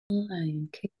I am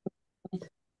capable.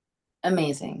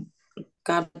 Amazing.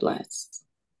 God bless.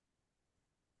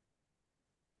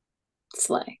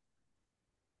 Slay.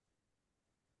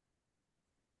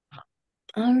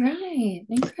 All right.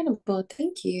 Incredible.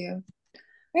 Thank you.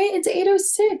 All right, it's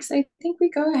 8:06. I think we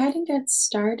go ahead and get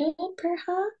started,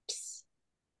 perhaps.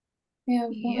 We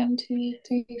have Yep. 1, 2,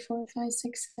 3, 4, 5,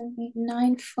 6, 7, 8,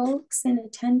 9 folks in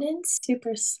attendance.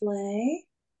 Super slay.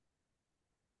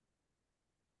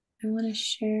 I want to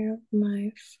share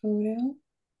my photo.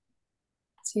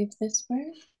 See if this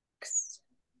works.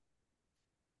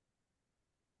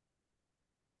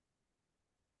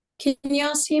 Can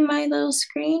y'all see my little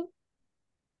screen?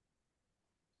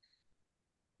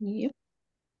 Yep.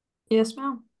 Yes,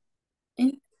 ma'am.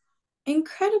 In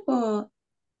Incredible.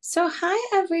 So,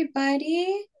 hi,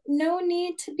 everybody. No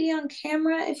need to be on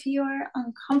camera if you are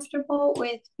uncomfortable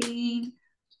with being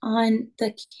on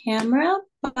the camera,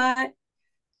 but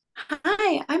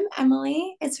hi, I'm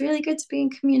Emily. It's really good to be in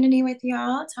community with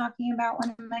y'all, talking about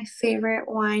one of my favorite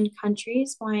wine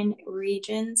countries, wine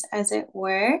regions, as it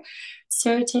were.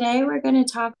 So today we're going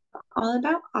to talk all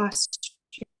about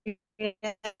Austria.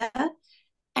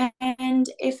 And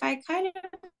if I kind of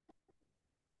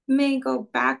may go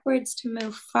backwards to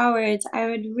move forwards, I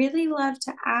would really love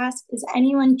to ask, is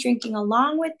anyone drinking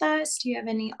along with us? Do you have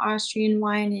any Austrian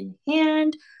wine in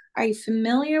hand? Are you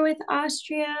familiar with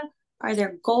Austria? Are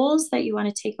there goals that you want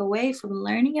to take away from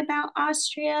learning about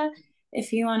Austria?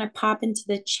 If you want to pop into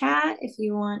the chat, if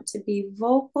you want to be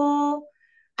vocal,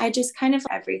 I just kind of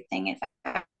everything if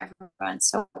everyone's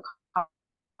so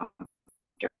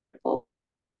comfortable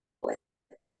with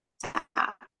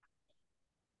that.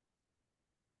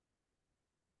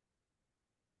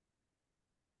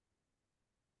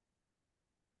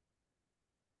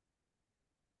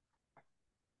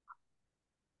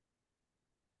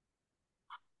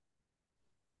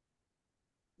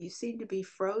 You seem to be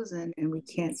frozen and we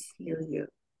can't hear you.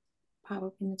 Pop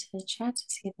up into the chat to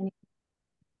see if any.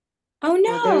 Oh Oh,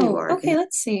 there you no. are Okay, again.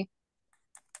 let's see.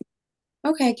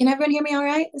 Okay, can everyone hear me all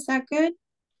right? Is that good?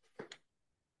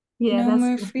 Yeah, No that's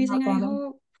more a lot freezing, I better.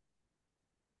 hope.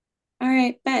 All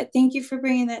right, bet. Thank you for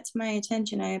bringing that to my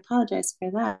attention. I apologize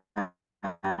for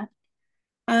that.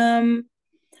 Um,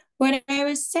 what I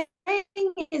was saying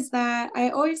is that I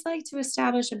always like to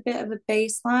establish a bit of a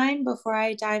baseline before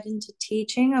I dive into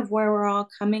teaching of where we're all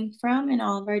coming from and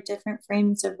all of our different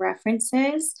frames of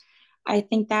references. I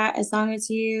think that as long as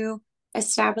you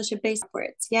establish a base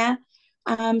upwards, yeah.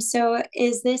 So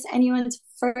is this anyone's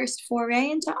first foray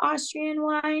into Austrian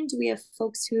wine? Do we have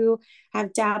folks who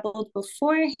have dabbled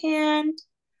beforehand?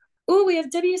 Oh, we have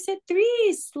WSIT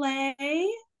 3, Slay.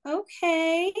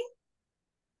 Okay.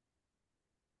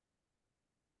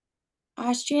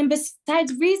 Austrian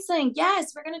besides Riesling.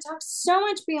 Yes, we're going to talk so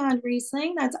much beyond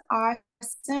Riesling. That's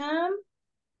awesome.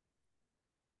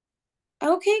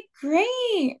 Okay,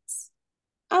 great.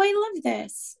 Oh, I love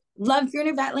this. Love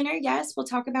Gruner Veltliner. Yes, we'll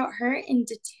talk about her in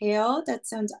detail. That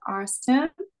sounds awesome.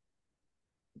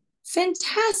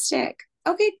 Fantastic.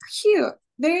 Okay, cute.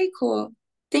 Very cool.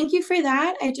 Thank you for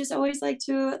that. I just always like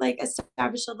to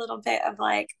establish a little bit of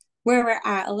where we're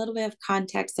at. A little bit of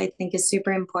context I think is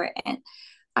super important.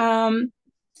 Um,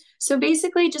 So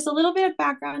basically, just a little bit of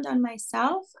background on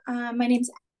myself. My name's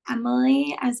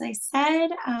Emily, as I said.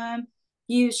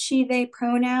 Use she, they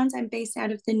pronouns. I'm based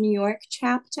out of the New York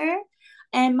chapter.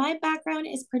 And my background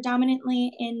is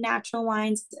predominantly in natural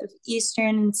wines of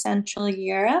Eastern and Central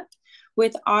Europe,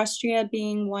 with Austria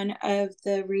being one of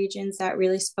the regions that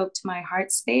really spoke to my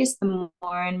heart space the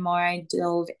more and more I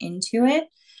dove into it.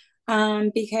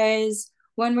 Because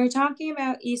when we're talking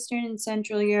about Eastern and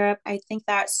Central Europe, I think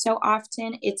that so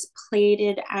often it's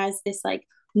plated as this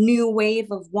new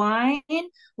wave of wine,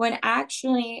 when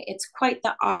actually it's quite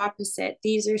the opposite.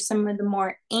 These are some of the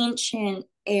more ancient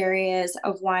areas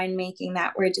of winemaking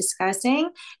that we're discussing.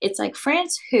 It's like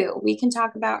France, who we can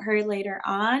talk about her later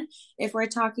on. If we're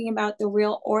talking about the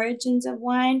real origins of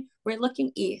wine, we're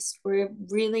looking east. We're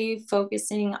really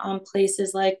focusing on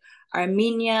places like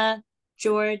Armenia,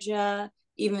 Georgia,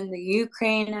 even the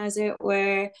Ukraine, as it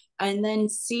were, and then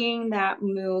seeing that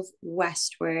move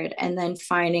westward and then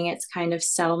finding its kind of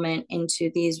settlement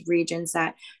into these regions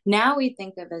that now we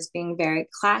think of as being very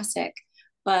classic.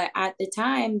 But at the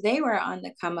time, they were on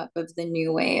the come up of the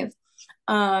new wave.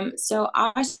 So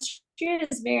Austria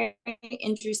is very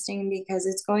interesting because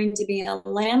it's going to be a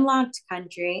landlocked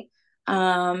country,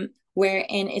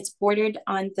 wherein it's bordered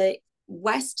on the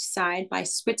west side by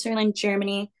Switzerland,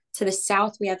 Germany. To the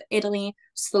south, we have Italy,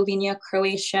 Slovenia,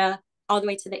 Croatia. All the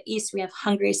way to the east, we have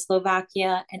Hungary,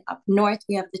 Slovakia, and up north,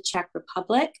 we have the Czech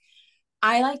Republic.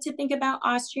 I like to think about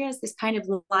Austria as this kind of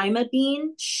lima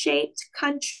bean shaped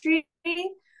country.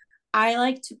 I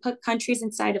like to put countries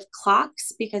inside of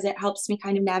clocks because it helps me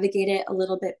kind of navigate it a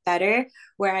little bit better,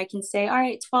 where I can say, all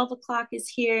right, 12 o'clock is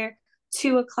here,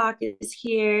 2 o'clock is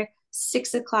here,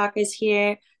 6 o'clock is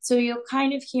here. So you'll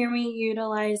kind of hear me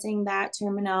utilizing that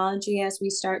terminology as we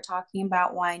start talking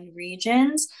about wine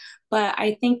regions. But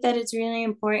I think that it's really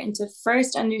important to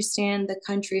first understand the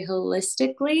country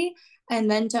holistically and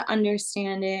then to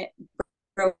understand it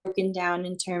broken down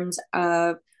in terms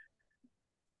of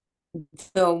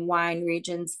the wine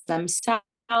regions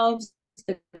themselves,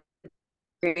 the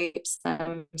grapes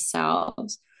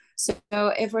themselves. So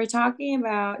if we're talking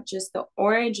about just the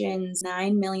origins,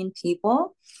 9 million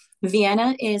people,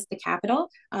 Vienna is the capital.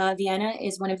 Vienna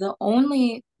is one of the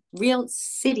only real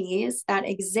cities that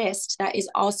exist that is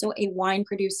also a wine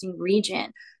producing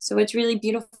region. So what's really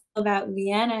beautiful about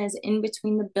Vienna is in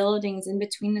between the buildings, in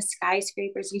between the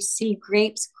skyscrapers, you see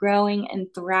grapes growing and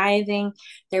thriving.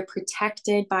 They're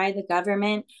protected by the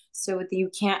government so that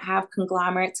you can't have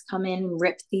conglomerates come in and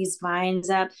rip these vines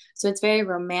up. So it's very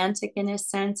romantic in a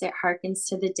sense. It harkens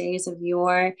to the days of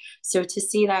yore. So to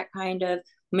see that kind of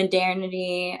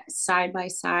modernity side by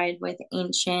side with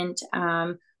ancient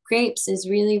grapes is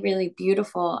really, really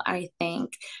beautiful, I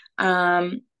think.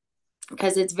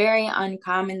 Because it's very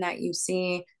uncommon that you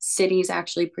see cities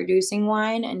actually producing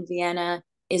wine, and Vienna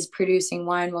is producing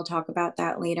wine. We'll talk about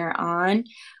that later on.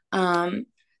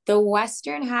 The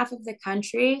western half of the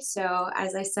country, so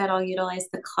as I said, I'll utilize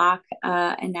the clock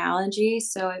analogy.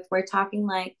 So if we're talking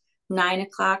like 9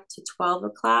 o'clock to 12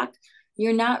 o'clock,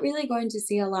 you're not really going to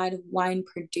see a lot of wine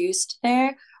produced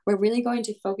there. We're really going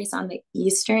to focus on the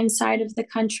eastern side of the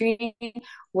country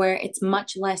where it's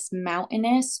much less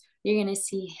mountainous. You're going to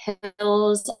see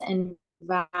hills and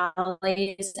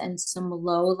valleys and some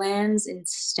lowlands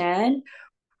instead.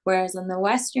 Whereas on the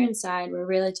western side, we're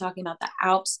really talking about the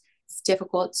Alps. It's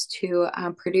difficult to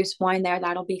produce wine there.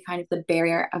 That'll be kind of the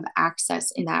barrier of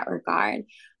access in that regard.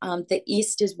 The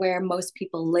east is where most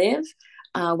people live,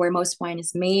 where most wine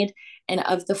is made. And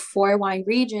of the 4 wine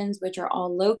regions, which are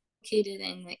all located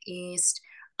in the east,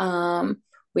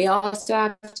 we also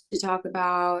have to talk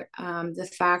about the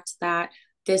fact that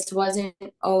this wasn't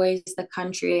always the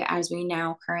country as we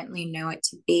now currently know it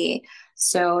to be.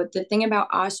 So the thing about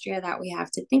Austria that we have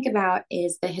to think about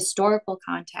is the historical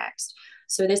context.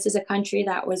 So this is a country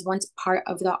that was once part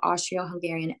of the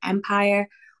Austro-Hungarian Empire,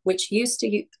 which used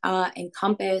to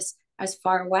encompass as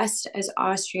far west as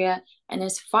Austria and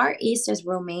as far east as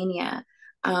Romania.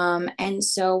 And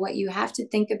so what you have to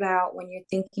think about when you're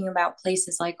thinking about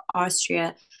places like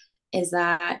Austria is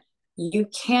that you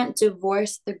can't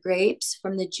divorce the grapes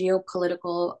from the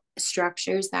geopolitical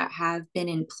structures that have been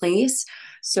in place.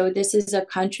 So this is a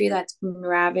country that's been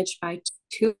ravaged by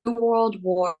 2 world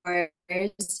wars.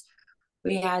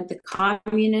 We had the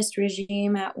communist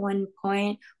regime at one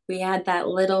point. We had that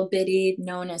little bitty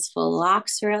known as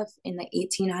phylloxera in the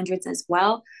 1800s as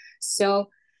well. So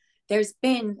there's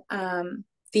been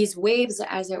these waves,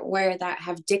 as it were, that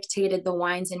have dictated the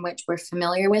wines in which we're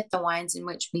familiar with, the wines in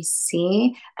which we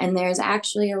see. And there's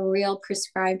actually a real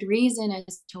prescribed reason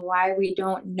as to why we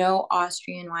don't know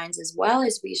Austrian wines as well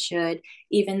as we should,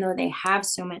 even though they have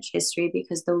so much history,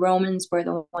 because the Romans were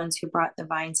the ones who brought the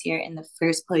vines here in the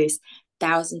first place,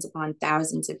 thousands upon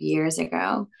thousands of years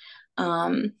ago.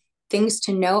 Things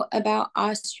to note about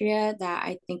Austria that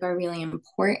I think are really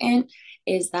important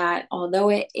is that although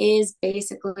it is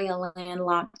basically a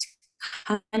landlocked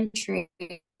country,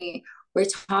 we're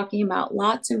talking about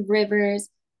lots of rivers,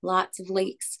 lots of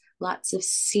lakes, lots of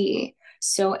sea.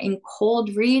 So in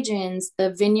cold regions,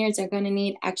 the vineyards are going to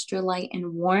need extra light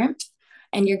and warmth.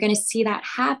 And you're going to see that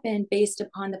happen based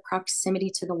upon the proximity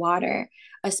to the water,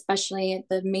 especially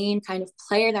the main kind of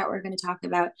player that we're going to talk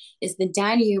about is the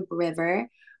Danube River.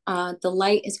 The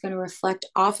light is going to reflect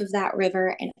off of that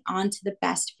river and onto the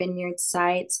best vineyard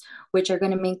sites, which are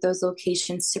going to make those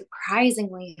locations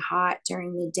surprisingly hot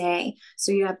during the day.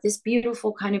 So you have this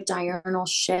beautiful kind of diurnal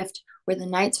shift where the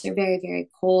nights are very, very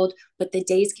cold, but the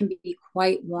days can be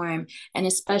quite warm. And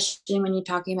especially when you're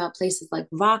talking about places like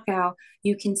Wachau,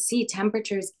 you can see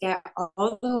temperatures get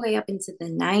all the way up into the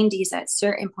 90s at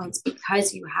certain points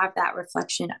because you have that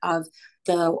reflection of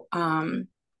the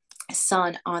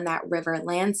sun on that river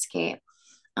landscape.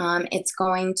 It's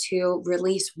going to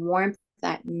release warmth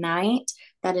at night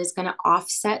that is going to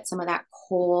offset some of that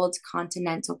cold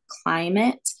continental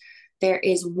climate. There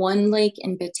is one lake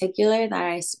in particular that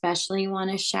I especially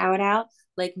want to shout out,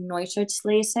 Lake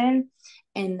Neusiedlchen,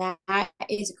 and that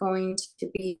is going to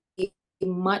be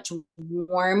much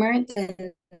warmer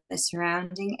than the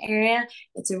surrounding area.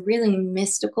 It's a really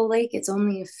mystical lake. It's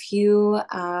only a few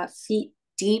feet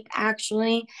deep,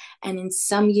 actually. And in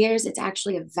some years, it's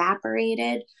actually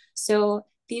evaporated. So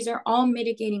these are all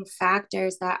mitigating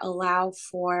factors that allow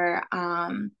for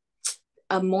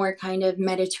a more kind of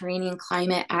Mediterranean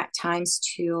climate at times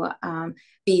to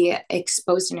be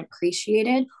exposed and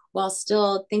appreciated, while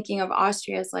still thinking of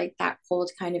Austria as like that cold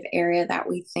kind of area that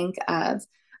we think of.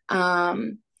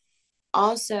 Um,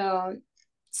 Also,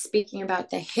 speaking about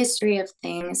the history of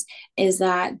things, is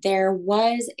that there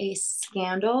was a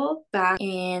scandal back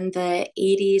in the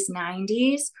 80s,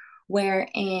 90s,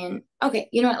 wherein, okay,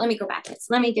 you know what? Let me go back.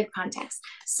 Let me give context.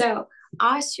 So,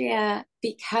 Austria,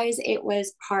 because it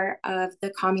was part of the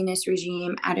communist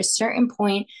regime, at a certain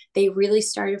point, they really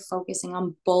started focusing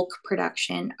on bulk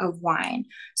production of wine.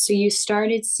 So, you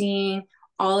started seeing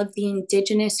all of the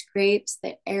indigenous grapes,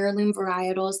 the heirloom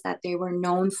varietals that they were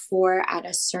known for at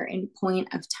a certain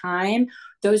point of time,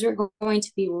 those were going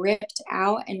to be ripped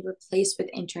out and replaced with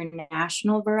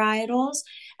international varietals.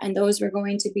 And those were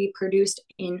going to be produced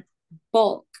in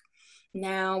bulk.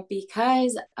 Now,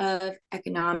 because of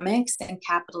economics and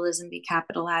capitalism be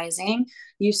capitalizing,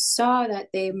 you saw that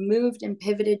they moved and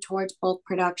pivoted towards bulk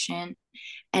production.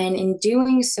 And in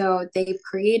doing so, they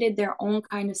created their own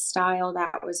kind of style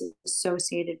that was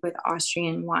associated with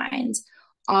Austrian wines.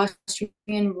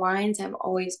 Austrian wines have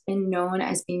always been known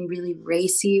as being really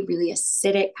racy, really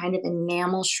acidic, kind of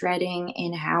enamel shredding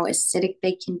in how acidic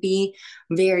they can be,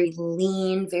 very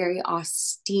lean, very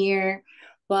austere.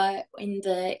 But in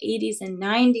the 80s and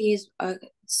 90s, a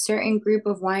certain group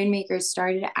of winemakers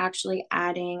started actually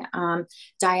adding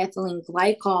diethylene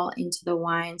glycol into the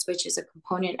wines, which is a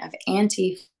component of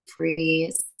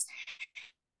antifreeze.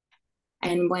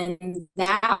 And when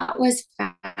that was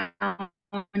found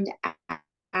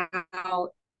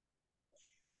out,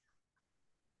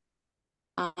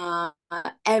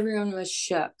 everyone was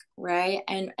shook, right?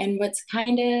 And what's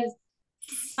kind of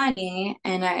funny,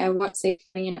 and I won't say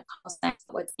funny in a sense,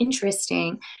 but what's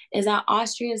interesting is that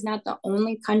Austria is not the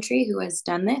only country who has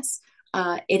done this.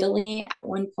 Italy, at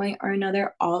one point or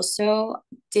another, also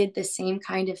did the same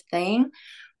kind of thing,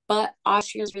 but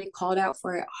Austria was really called out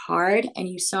for it hard, and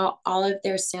you saw all of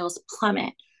their sales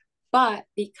plummet. But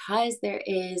because there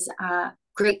is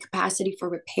great capacity for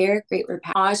repair, great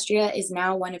repair, Austria is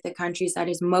now one of the countries that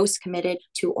is most committed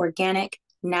to organic,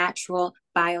 natural,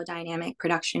 biodynamic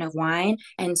production of wine.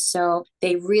 And so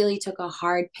they really took a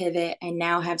hard pivot and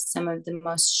now have some of the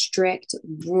most strict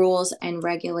rules and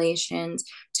regulations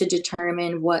to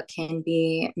determine what can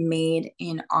be made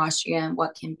in Austria and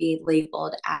what can be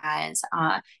labeled as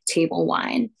table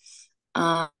wine.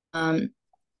 Um,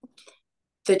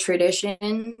 the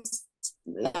traditions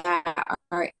that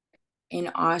are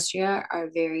in Austria are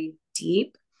very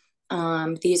deep.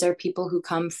 These are people who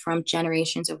come from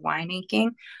generations of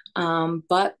winemaking,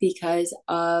 but because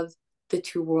of the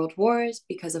two world wars,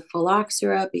 because of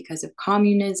phylloxera, because of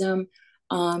communism,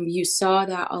 you saw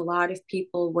that a lot of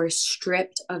people were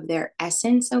stripped of their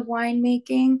essence of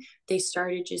winemaking. They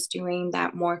started just doing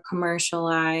that more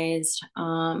commercialized,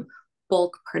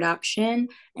 bulk production.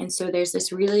 And so there's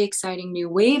this really exciting new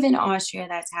wave in Austria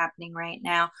that's happening right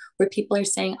now where people are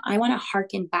saying, I want to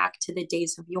harken back to the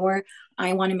days of yore.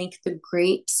 I want to make the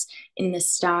grapes in the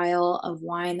style of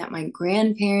wine that my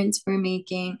grandparents were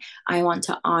making. I want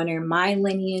to honor my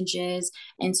lineages.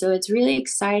 And so it's really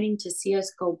exciting to see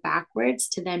us go backwards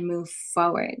to then move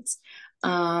forwards.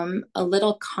 A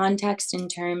little context in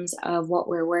terms of what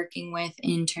we're working with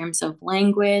in terms of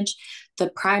language. The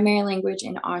primary language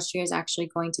in Austria is actually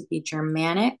going to be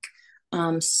Germanic.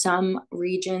 Some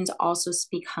regions also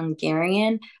speak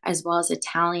Hungarian, as well as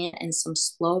Italian and some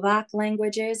Slovak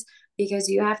languages, because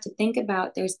you have to think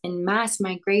about there's been mass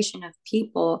migration of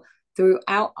people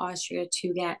throughout Austria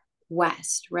to get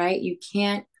west, right? You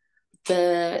can't,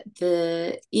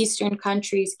 the Eastern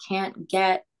countries can't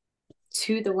get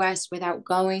to the West without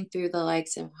going through the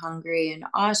likes of Hungary and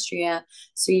Austria.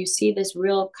 So you see this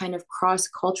real kind of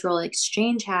cross-cultural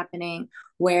exchange happening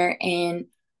wherein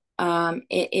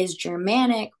it is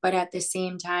Germanic, but at the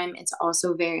same time, it's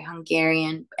also very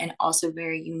Hungarian and also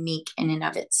very unique in and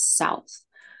of itself.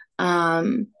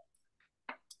 Um,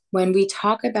 when we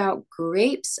talk about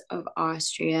grapes of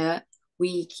Austria,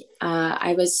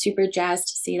 I was super jazzed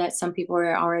to see that some people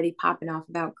were already popping off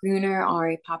about Gruner,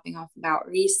 already popping off about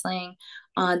Riesling.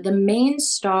 The main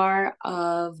star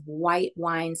of white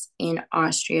wines in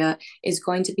Austria is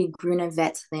going to be Grüne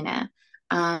Veltliner.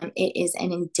 It is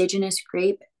an indigenous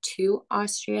grape to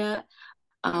Austria.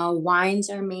 Wines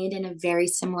are made in a very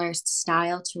similar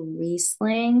style to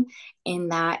Riesling, in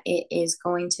that it is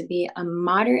going to be a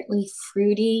moderately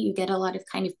fruity. You get a lot of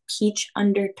kind of peach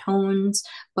undertones,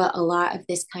 but a lot of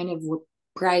this kind of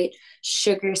bright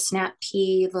sugar snap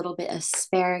pea, a little bit of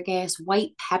asparagus.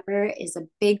 White pepper is a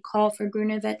big call for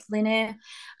Grüne Veltliner,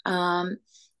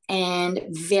 and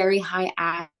very high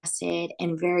acid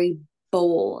and very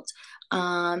bold.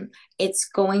 Um, it's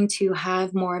going to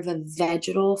have more of a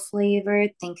vegetal flavor.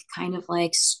 Think kind of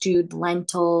like stewed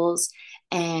lentils,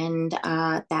 and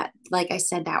that, like I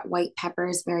said, that white pepper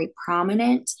is very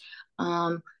prominent.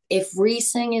 If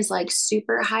Riesling is like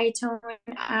super high tone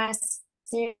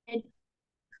acid,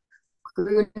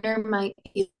 Gruner might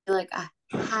be like a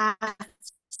half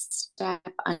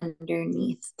step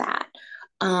underneath that.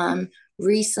 Um,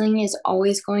 Riesling is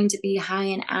always going to be high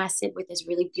in acid with this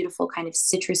really beautiful kind of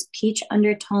citrus peach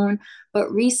undertone.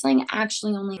 But Riesling,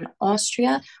 actually, only in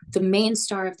Austria. The main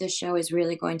star of the show is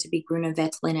really going to be Grüne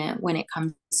Veltliner when it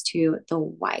comes to the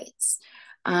whites.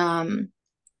 Um,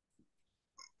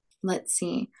 let's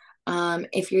see.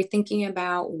 If you're thinking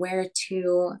about where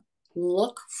to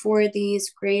look for these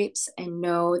grapes and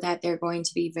know that they're going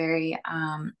to be very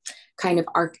kind of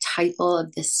archetypal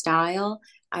of the style,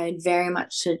 I would very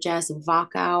much suggest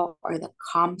Wachau or the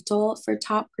Comtal for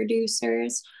top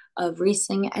producers of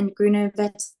Riesling and Grüne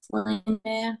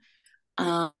Veltliner.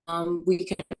 We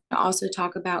can also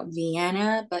talk about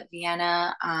Vienna, but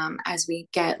Vienna, as we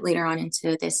get later on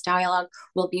into this dialogue,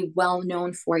 will be well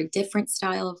known for a different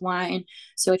style of wine.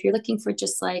 So if you're looking for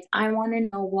just like, I want to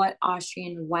know what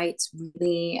Austrian whites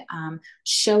really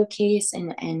showcase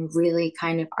and really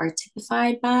kind of are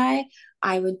typified by,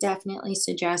 I would definitely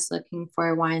suggest looking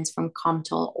for wines from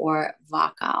Comtal or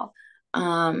Wachau.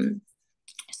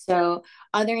 So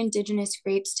other indigenous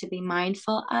grapes to be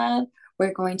mindful of,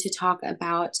 we're going to talk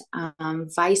about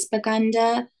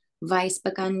Weissburgunder.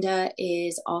 Weissburgunder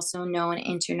is also known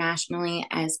internationally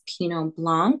as Pinot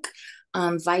Blanc.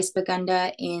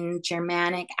 Weissburgunder in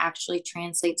Germanic actually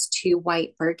translates to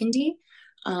white Burgundy.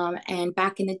 And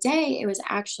back in the day, it was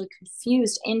actually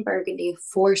confused in Burgundy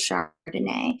for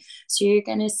Chardonnay. So you're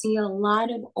going to see a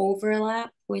lot of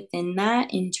overlap within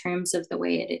that in terms of the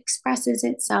way it expresses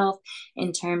itself,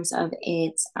 in terms of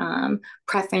its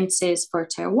preferences for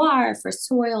terroir, for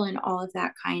soil, and all of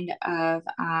that kind of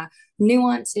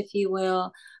nuance, if you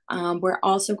will. We're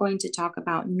also going to talk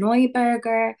about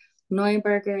Neuburger.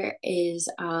 Neuburger is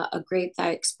a grape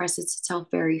that expresses itself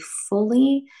very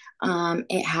fully.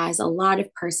 It has a lot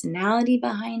of personality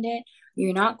behind it.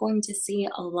 You're not going to see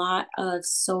a lot of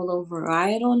solo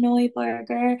varietal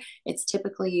Neuburger. It's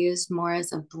typically used more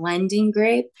as a blending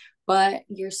grape, but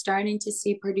you're starting to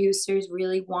see producers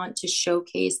really want to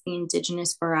showcase the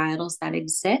indigenous varietals that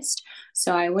exist.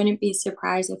 So I wouldn't be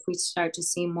surprised if we start to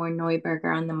see more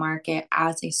Neuburger on the market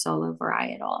as a solo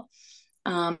varietal.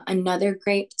 Another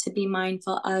grape to be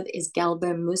mindful of is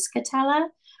Gelber Muscatella.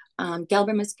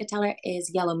 Gelber Muscatella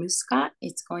is yellow muscat.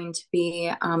 It's going to be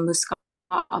Muscat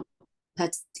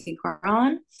Petit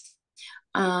Grand.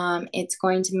 It's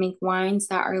going to make wines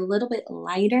that are a little bit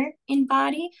lighter in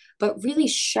body, but really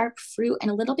sharp fruit and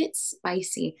a little bit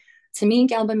spicy. To me,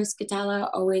 Gelber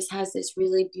Muscatella always has this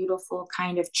really beautiful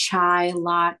kind of chai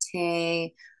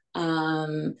latte,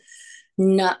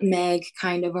 nutmeg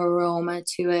kind of aroma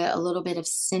to it, a little bit of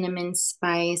cinnamon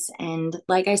spice. And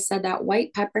like I said, that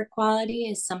white pepper quality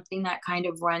is something that kind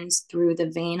of runs through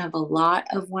the vein of a lot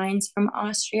of wines from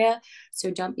Austria. So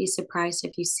don't be surprised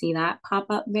if you see that pop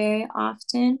up very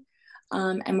often.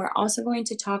 And we're also going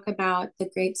to talk about the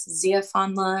grapes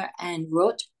Ziefandler and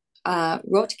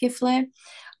Rotgifler.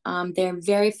 They're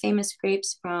very famous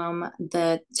grapes from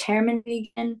the Termen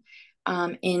region.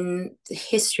 In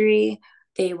history,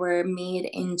 they were made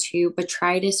into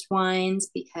botrytis wines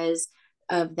because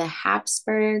of the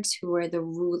Habsburgs, who were the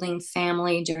ruling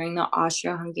family during the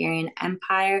Austro-Hungarian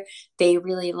Empire. They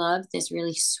really loved this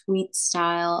really sweet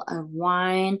style of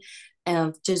wine,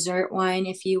 of dessert wine,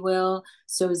 if you will.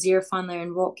 So Ziefandler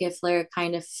and Rotgifler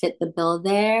kind of fit the bill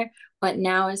there. But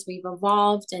now, as we've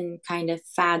evolved and kind of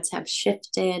fads have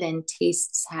shifted and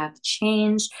tastes have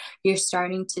changed, you're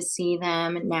starting to see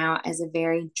them now as a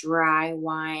very dry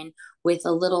wine with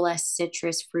a little less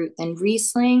citrus fruit than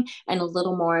Riesling and a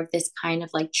little more of this kind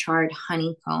of like charred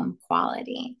honeycomb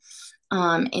quality.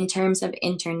 In terms of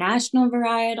international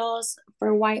varietals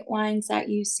for white wines that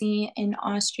you see in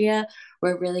Austria,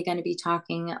 we're really going to be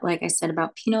talking, like I said,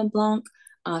 about Pinot Blanc,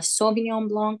 Sauvignon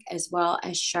Blanc, as well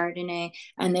as Chardonnay.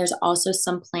 And there's also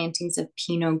some plantings of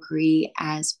Pinot Gris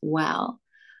as well.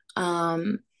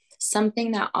 Um,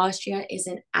 Something that Austria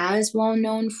isn't as well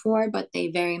known for, but they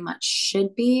very much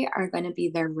should be, are going to be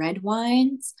their red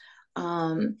wines.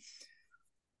 Um,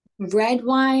 Red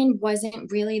wine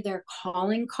wasn't really their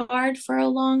calling card for a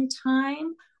long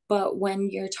time, but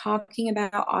when you're talking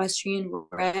about Austrian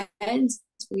reds,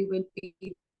 we would be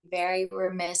very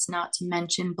remiss not to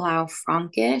mention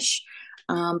Blaufränkisch.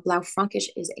 Blaufränkisch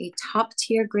is a top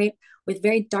tier grape with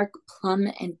very dark plum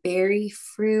and berry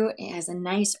fruit. It has a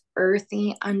nice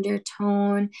earthy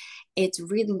undertone. It's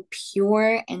really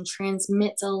pure and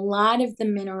transmits a lot of the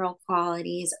mineral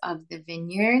qualities of the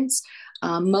vineyards,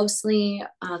 mostly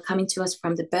coming to us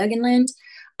from the Burgenland.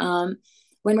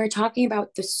 When we're talking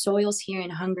about the soils here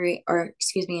in Hungary, or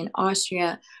excuse me, in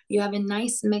Austria, you have a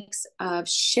nice mix of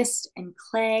schist and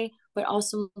clay, but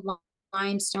also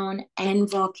limestone and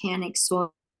volcanic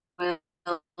soil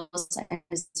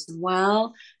as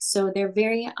well. So they're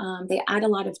they add a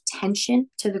lot of tension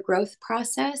to the growth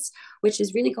process, which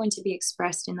is really going to be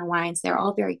expressed in the wines. They're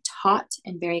all very taut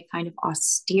and very kind of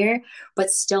austere, but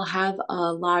still have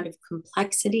a lot of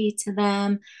complexity to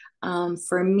them.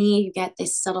 For me, you get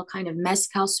this subtle kind of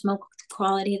mezcal smoke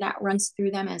quality that runs through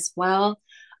them as well.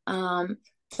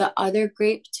 The other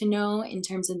grape to know in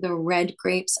terms of the red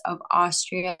grapes of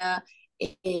Austria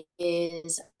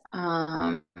is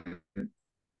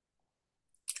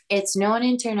it's known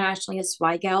internationally as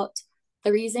Zweigelt.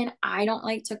 The reason I don't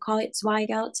like to call it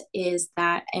Zweigelt is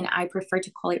that, and I prefer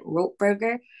to call it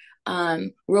Rotburger.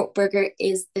 Rotburger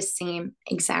is the same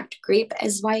exact grape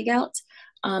as Zweigelt,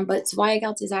 but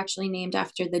Zweigelt is actually named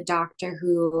after the doctor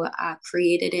who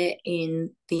created it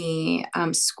in the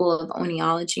School of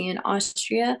Oenology in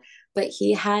Austria. But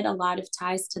he had a lot of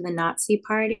ties to the Nazi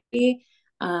Party.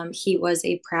 He was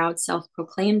a proud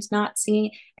self-proclaimed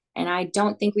Nazi, and I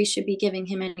don't think we should be giving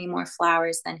him any more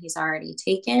flowers than he's already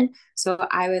taken. So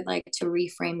I would like to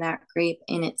reframe that grape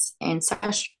in its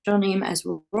ancestral name as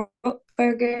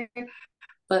Rotburger.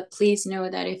 But please know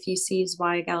that if you see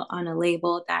Zweigelt on a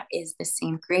label, that is the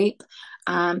same grape.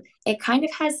 It kind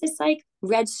of has this like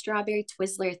red strawberry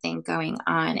Twizzler thing going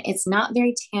on. It's not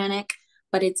very tannic,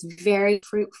 but it's very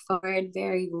fruit forward,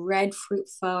 very red fruit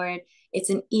forward. It's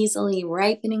an easily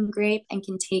ripening grape and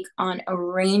can take on a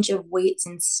range of weights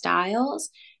and styles.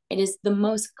 It is the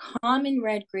most common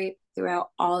red grape throughout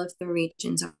all of the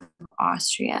regions of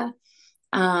Austria.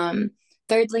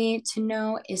 Thirdly, to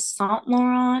know is Saint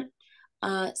Laurent.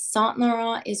 Saint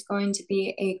Laurent is going to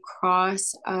be a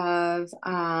cross of,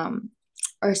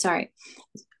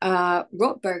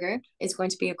 Rotburger is going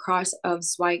to be a cross of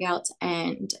Zweigelt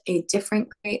and a different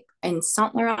grape. And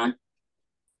Saint Laurent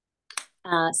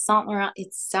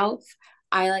itself,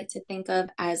 I like to think of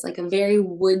as like a very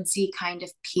woodsy kind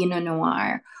of Pinot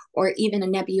Noir, or even a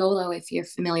Nebbiolo if you're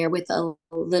familiar with a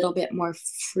little bit more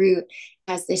fruit.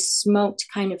 It has this smoked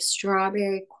kind of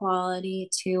strawberry quality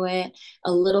to it,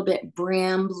 a little bit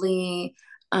brambly,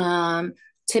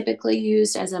 typically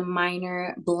used as a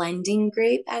minor blending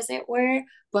grape, as it were.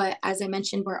 But as I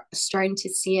mentioned, we're starting to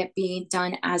see it being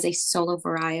done as a solo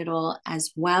varietal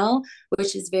as well,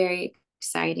 which is very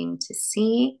exciting to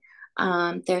see.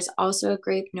 There's also a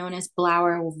grape known as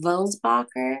Blauer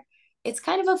Wilsbacher. It's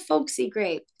kind of a folksy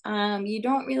grape. You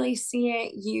don't really see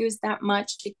it used that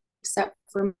much except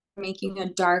for making a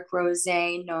dark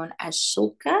rosé known as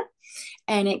Schulke.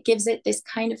 And it gives it this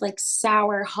kind of like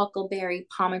sour huckleberry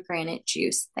pomegranate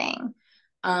juice thing.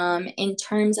 In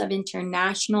terms of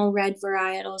international red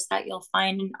varietals that you'll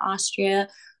find in Austria,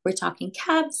 we're talking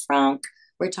Cab Franc,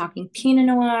 we're talking Pinot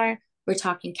Noir, we're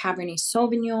talking Cabernet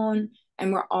Sauvignon,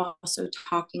 and we're also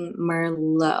talking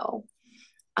Merlot.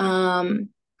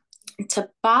 To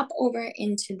bop over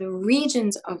into the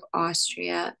regions of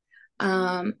Austria,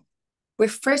 we're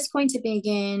first going to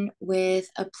begin with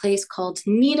a place called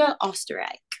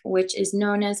Niederösterreich, which is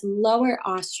known as Lower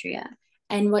Austria.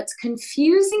 And what's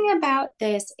confusing about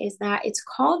this is that it's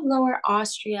called Lower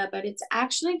Austria, but it's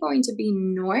actually going to be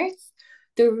north.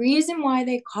 The reason why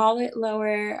they call it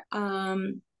Lower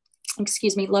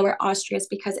Austria is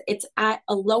because it's at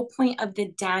a low point of the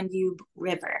Danube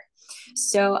River.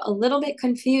 So a little bit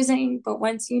confusing, but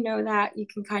once you know that, you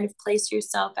can kind of place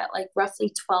yourself at like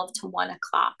roughly 12 to 1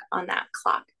 o'clock on that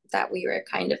clock that we were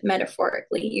kind of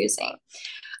metaphorically using.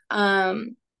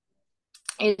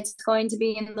 It's going to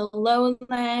be in the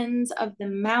lowlands of the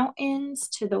mountains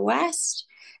to the west.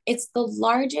 It's the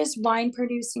largest wine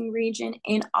producing region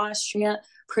in Austria,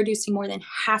 producing more than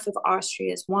half of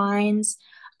Austria's wines.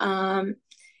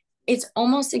 It's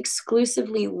almost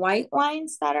exclusively white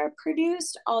wines that are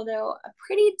produced, although a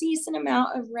pretty decent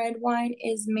amount of red wine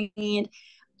is made,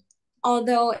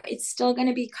 although it's still going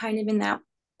to be kind of in that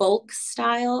bulk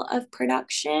style of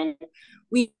production.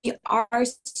 We are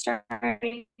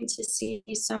starting to see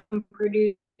some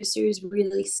producers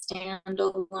really stand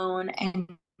alone and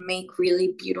make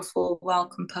really beautiful,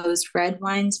 well-composed red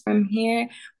wines from here,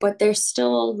 but they're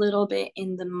still a little bit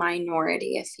in the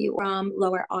minority. If you from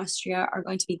Lower Austria are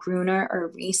going to be Gruner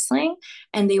or Riesling,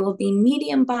 and they will be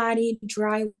medium-bodied,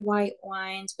 dry white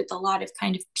wines with a lot of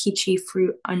kind of peachy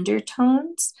fruit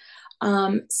undertones.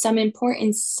 Some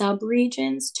important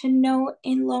sub-regions to note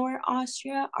in Lower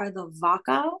Austria are the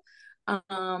Wachau.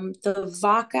 The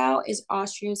Wachau is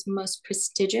Austria's most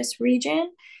prestigious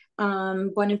region,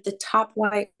 one of the top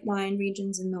white wine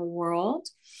regions in the world.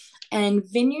 And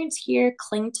vineyards here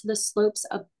cling to the slopes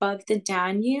above the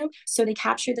Danube, so they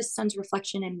capture the sun's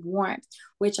reflection and warmth,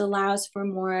 which allows for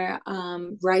more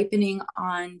ripening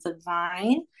on the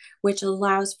vine, which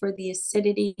allows for the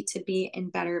acidity to be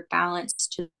in better balance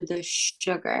to the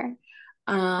sugar.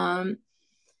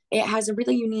 It has a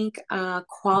really unique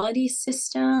quality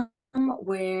system,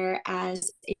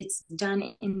 whereas it's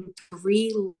done in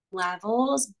 3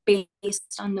 levels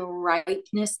based on the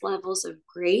ripeness levels of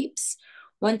grapes.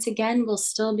 Once again, we'll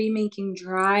still be making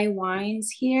dry wines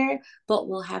here, but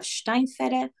we'll have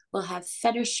Steinfette, we'll have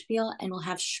Federspiel, and we'll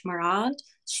have Schmaragd.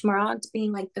 Schmaragd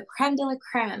being like the creme de la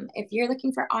creme. If you're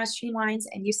looking for Austrian wines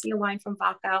and you see a wine from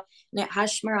Wachau and it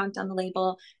has Schmaragd on the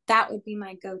label, that would be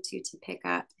my go-to to pick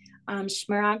up.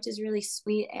 Schmaragd is really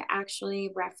sweet. It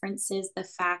actually references the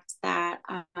fact that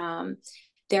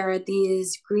there are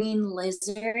these green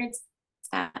lizards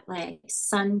that like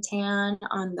suntan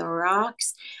on the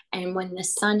rocks, and when the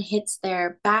sun hits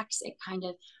their backs, it kind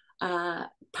of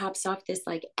pops off this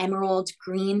like emerald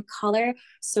green color.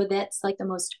 So that's like the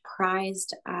most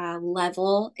prized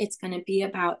level. It's going to be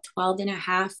about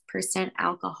 12.5%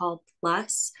 alcohol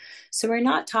plus. So we're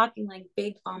not talking like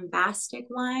big bombastic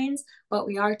wines, but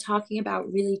we are talking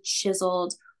about really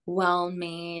chiseled,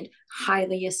 well-made,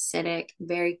 highly acidic,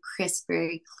 very crisp,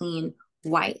 very clean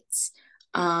whites.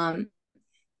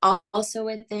 Also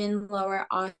within Lower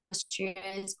Austria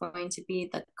is going to be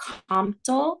the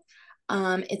Comtal.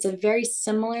 It's a very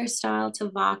similar style to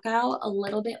Wachau, a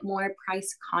little bit more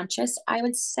price conscious, I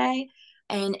would say.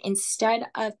 And instead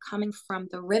of coming from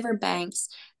the riverbanks,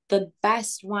 the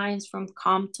best wines from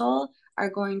Comtal are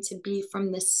going to be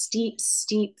from the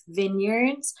steep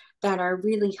vineyards that are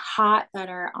really hot, that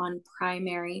are on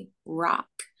primary rock.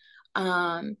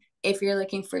 If you're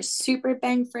looking for super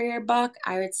bang for your buck,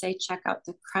 I would say check out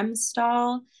the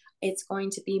Kremstal. It's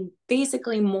going to be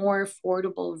basically more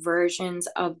affordable versions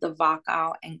of the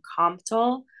Wachau and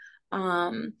Comtal.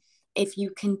 If you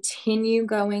continue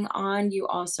going on, you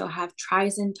also have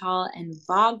Triesental and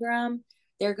Wagram.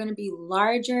 They're going to be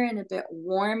larger and a bit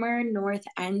warmer north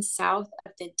and south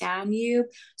of the Danube.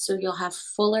 So you'll have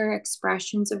fuller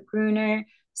expressions of Gruner,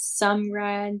 some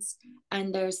reds,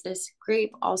 and there's this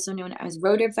grape also known as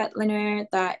Roter-Veltliner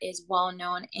that is well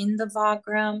known in the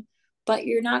Wagram, but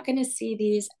you're not going to see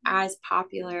these as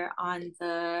popular on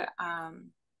the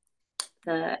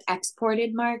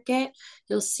exported market.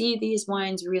 You'll see these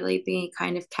wines really be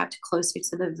kind of kept closer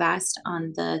to the vest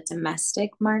on the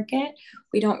domestic market.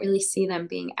 We don't really see them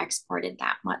being exported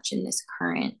that much in this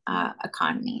current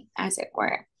economy, as it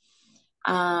were.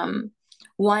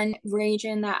 One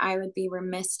region that I would be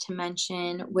remiss to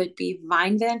mention would be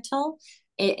Weinviertel.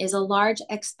 It is a large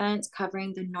expanse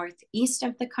covering the northeast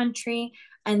of the country,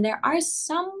 and there are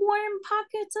some warm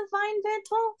pockets of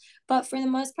Weinviertel, but for the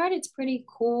most part, it's pretty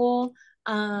cool.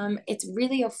 It's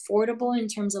really affordable in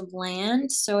terms of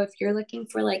land. So if you're looking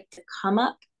for like the come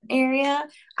up area,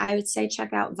 I would say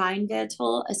check out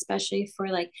Weinviertel, especially for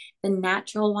like the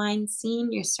natural wine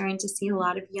scene. You're starting to see a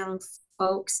lot of young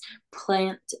folks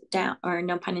plant down, or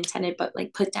no pun intended, but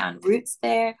like put down roots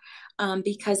there,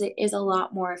 because it is a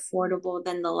lot more affordable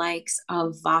than the likes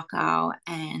of Wachau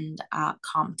and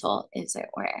Comtal, as it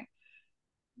were.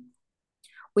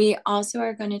 We also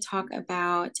are going to talk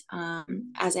about,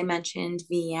 as I mentioned,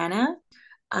 Vienna.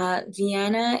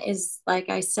 Vienna is, like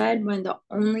I said, one of the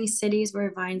only cities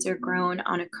where vines are grown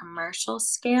on a commercial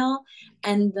scale.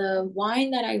 And the wine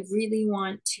that I really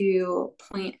want to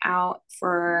point out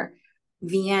for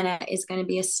Vienna is going to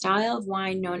be a style of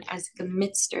wine known as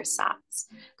Gemützersatz.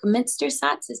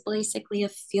 Gemützersatz is basically a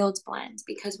field blend,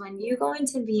 because when you go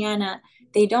into Vienna,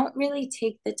 they don't really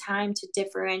take the time to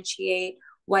differentiate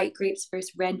white grapes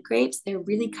versus red grapes. They're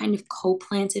really kind of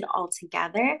co-planted all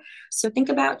together. So think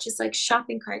about just like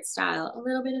shopping cart style, a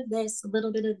little bit of this, a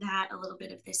little bit of that, a little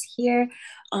bit of this here,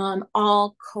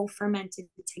 all co-fermented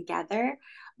together.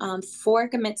 For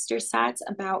Gemützersatz,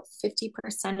 about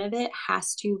 50% of it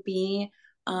has to be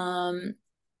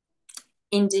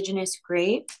indigenous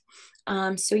grape.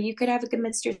 So you could have a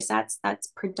Gemüsersatz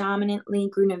that's predominantly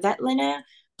Grüne Veltliner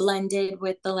blended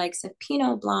with the likes of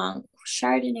Pinot Blanc,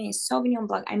 Chardonnay, Sauvignon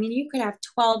Blanc. I mean, you could have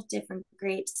 12 different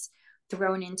grapes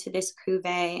thrown into this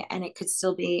cuvee and it could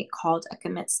still be called a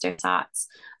Gemüsersatz.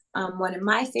 One of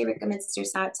my favorite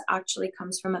Gemüsersatz actually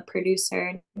comes from a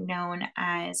producer known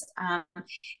as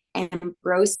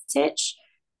Ambrosich,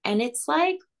 and it's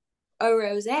like a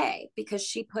rosé because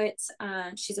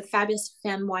she's a fabulous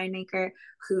femme winemaker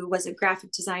who was a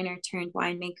graphic designer turned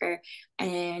winemaker,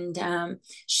 and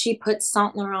she put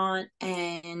Saint Laurent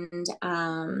and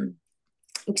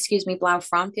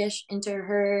Blaufränkisch into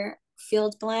her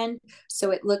field blend, so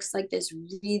it looks like this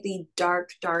really dark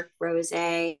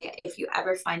rosé. If you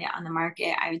ever find it on the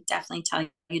market, I would definitely tell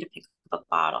you to pick up a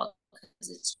bottle because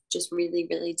it's just really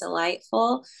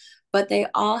delightful. But they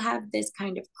all have this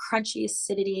kind of crunchy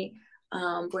acidity.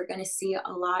 We're going to see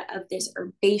a lot of this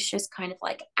herbaceous kind of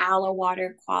like aloe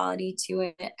water quality to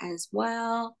it as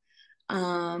well.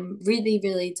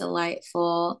 Really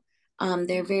delightful.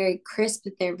 They're very crisp,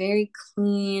 but they're very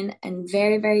clean and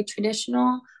very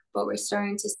traditional. But we're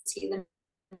starting to see them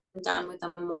done with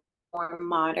a more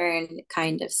modern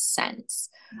kind of sense.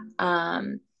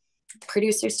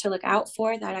 Producers to look out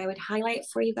for that I would highlight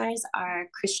for you guys are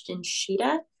Christian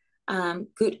Schiede,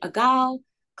 Gut Agal,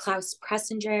 Klaus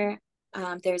Pressinger.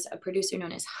 There's a producer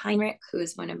known as Heinrich, who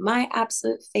is one of my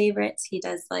absolute favorites. He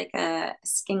does like a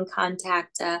skin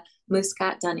contact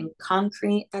muscat done in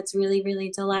concrete. That's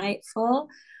really delightful.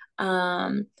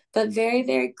 But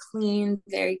very clean,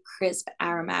 very crisp,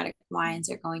 aromatic wines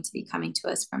are going to be coming to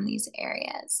us from these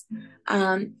areas.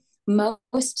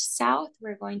 Most south,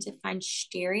 we're going to find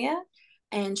Styria.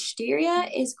 And Styria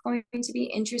is going to be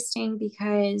interesting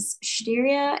because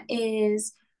Styria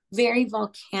is very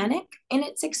volcanic in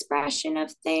its expression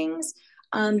of things.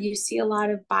 You see a lot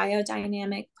of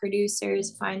biodynamic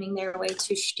producers finding their way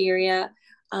to Styria.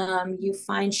 You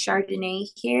find Chardonnay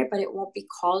here, but it won't be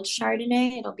called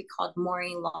Chardonnay. It'll be called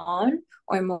Morillon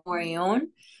or Morillon,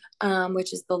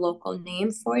 which is the local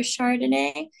name for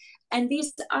Chardonnay. And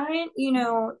these aren't,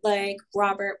 like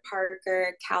Robert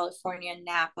Parker, California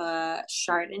Napa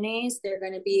Chardonnays. They're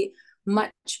going to be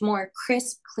much more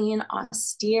crisp, clean,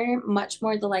 austere, much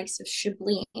more the likes of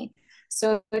Chablis.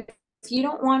 So if you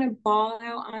don't want to ball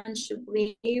out on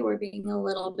Chablis or being a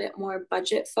little bit more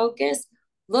budget focused,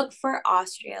 look for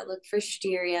Austria, look for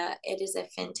Styria. It is a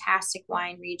fantastic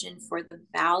wine region for the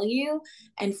value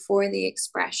and for the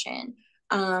expression.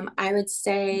 I would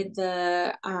say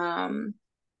the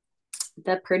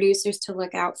producers to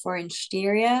look out for in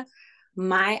Styria.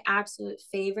 My absolute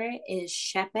favorite is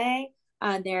Shepe.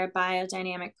 They're a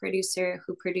biodynamic producer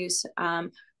who produce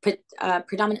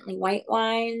predominantly white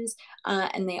wines,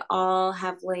 and they all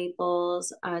have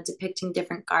labels depicting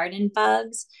different garden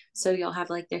bugs. So you'll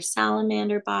have like their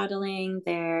salamander bottling,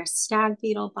 their stag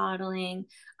beetle bottling,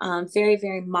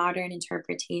 very modern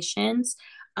interpretations.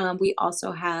 We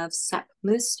also have Sepp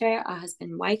Muster, a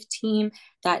husband-wife team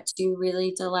that do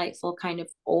really delightful kind of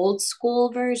old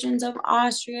school versions of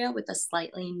Austria with a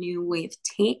slightly new wave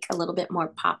take, a little bit more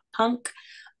pop punk.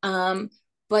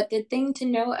 But the thing to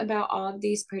note about all of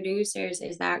these producers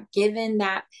is that given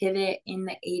that pivot in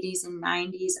the 80s and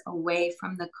 90s away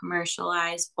from the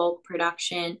commercialized bulk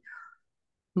production,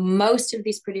 most of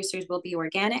these producers will be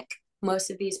organic.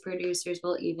 Most of these producers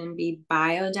will even be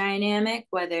biodynamic,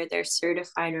 whether they're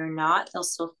certified or not, they'll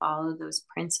still follow those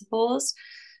principles.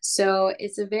 So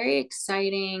it's a very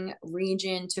exciting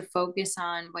region to focus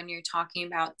on when you're talking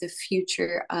about the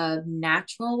future of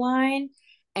natural wine,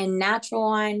 and natural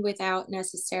wine without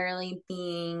necessarily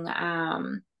being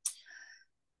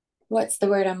what's the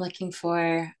word I'm looking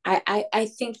for?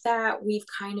 I think that we've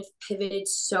kind of pivoted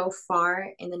so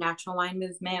far in the natural wine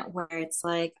movement where it's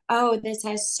like, oh, this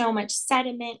has so much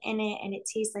sediment in it and it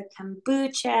tastes like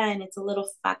kombucha and it's a little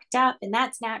fucked up, and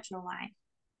that's natural wine.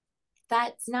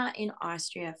 That's not in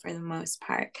Austria for the most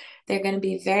part. They're going to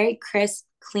be very crisp,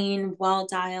 clean, well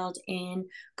dialed in,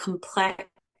 complex,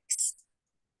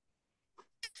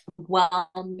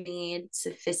 well-made,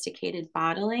 sophisticated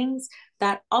bottlings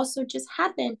that also just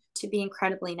happen to be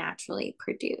incredibly naturally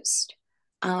produced.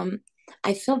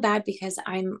 I feel bad because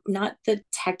I'm not the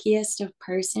techiest of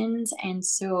persons, and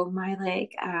so my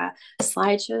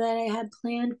slideshow that I had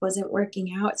planned wasn't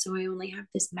working out, so I only have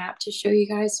this map to show you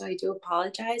guys, so I do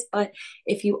apologize. But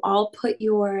if you all put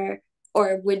your,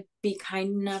 or would be kind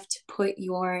enough to put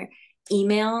your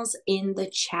emails in the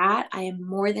chat, I am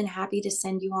more than happy to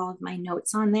send you all of my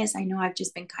notes on this. I know I've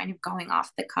just been kind of going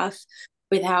off the cuff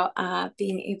without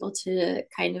being able to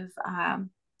kind of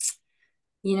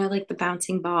you know, like the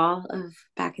bouncing ball of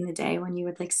back in the day when you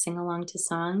would like sing along to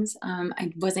songs.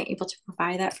 I wasn't able to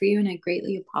provide that for you, and I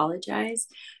greatly apologize.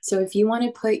 So if you want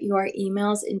to put your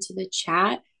emails into the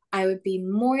chat, I would be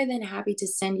more than happy to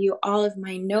send you all of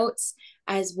my notes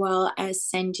as well as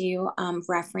send you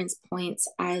reference points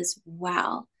as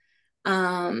well.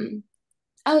 Um,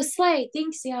 oh, Slay,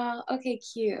 thanks, y'all. Okay,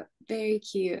 cute. Very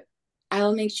cute. I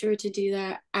will make sure to do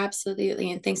that.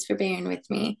 Absolutely. And thanks for bearing with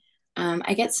me.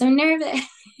 I get so nervous.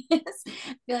 I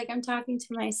feel like I'm talking to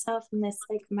myself in this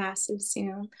like massive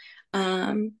Zoom.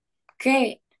 Um,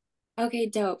 great. Okay,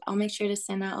 dope. I'll make sure to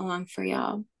send that along for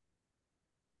y'all.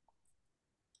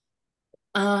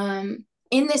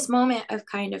 In this moment of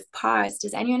kind of pause,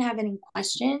 does anyone have any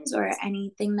questions or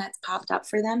anything that's popped up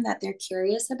for them that they're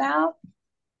curious about?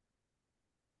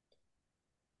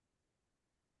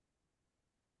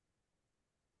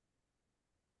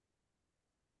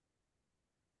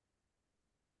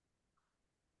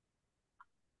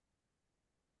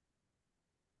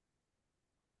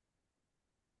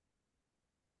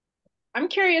 I'm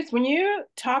curious, when you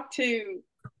talk to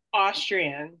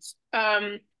Austrians,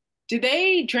 do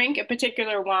they drink a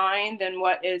particular wine than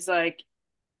what is like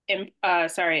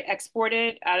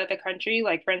exported out of the country?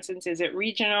 Like, for instance, is it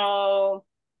regional?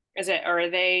 Is it, or are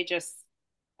they just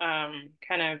kind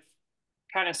of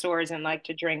connoisseurs and like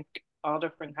to drink all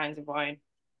different kinds of wine?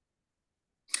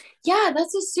 Yeah,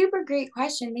 that's a super great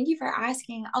question. Thank you for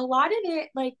asking. A lot of it,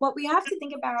 like what we have to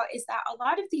think about is that a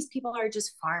lot of these people are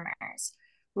just farmers,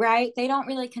 right? They don't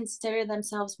really consider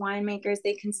themselves winemakers.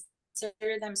 They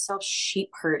consider themselves sheep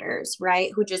herders,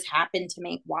 right? Who just happen to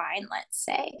make wine, let's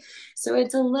say. So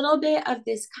it's a little bit of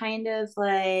this kind of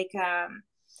like,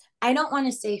 I don't want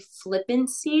to say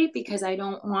flippancy because I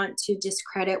don't want to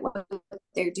discredit what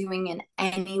they're doing in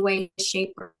any way,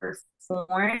 shape, or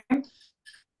form,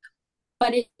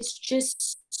 but it's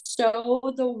just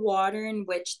so the water in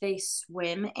which they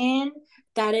swim in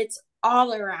that it's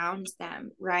all around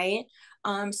them, right?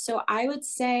 So I would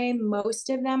say most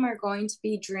of them are going to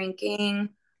be drinking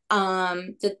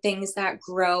the things that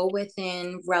grow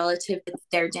within relative to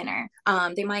their dinner.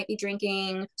 They might be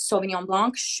drinking Sauvignon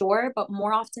Blanc, sure, but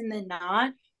more often than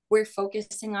not, we're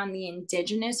focusing on the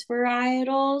indigenous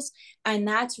varietals, and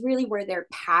that's really where their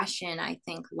passion, I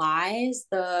think, lies.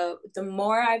 The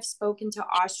more I've spoken to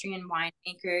Austrian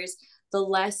winemakers, the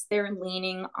less they're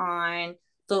leaning on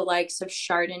the likes of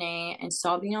Chardonnay and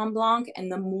Sauvignon Blanc,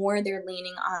 and the more they're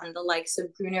leaning on the likes of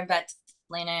Grüner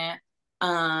Veltliner,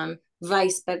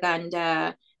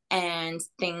 Weissburgunder, and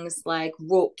things like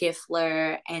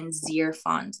Rotgifler and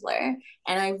Zierfondler.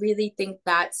 And I really think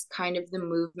that's kind of the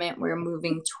movement we're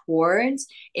moving towards,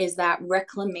 is that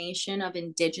reclamation of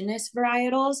indigenous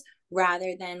varietals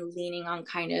rather than leaning on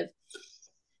kind of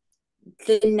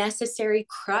the necessary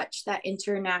crutch that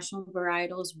international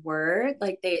varietals were.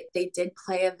 Like they did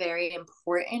play a very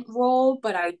important role,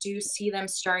 but I do see them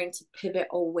starting to pivot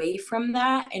away from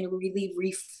that and really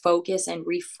refocus and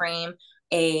reframe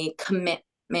a commitment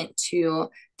to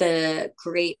the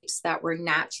grapes that were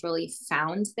naturally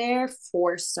found there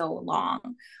for so long.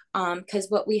 Because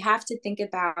what we have to think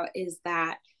about is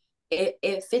that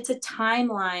if it's a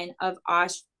timeline of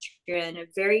Austria in a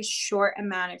very short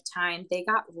amount of time, they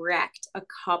got wrecked a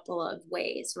couple of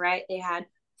ways, right? They had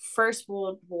First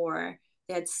World War,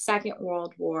 they had Second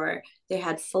World War, they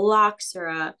had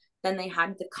phylloxera, then they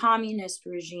had the communist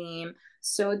regime.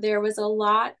 So there was a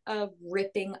lot of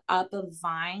ripping up of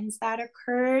vines that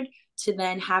occurred to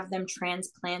then have them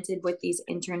transplanted with these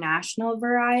international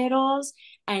varietals.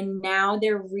 And now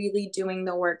they're really doing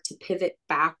the work to pivot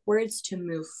backwards to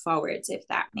move forwards, if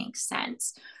that makes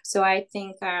sense. So I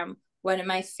think one of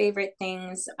my favorite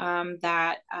things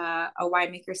that a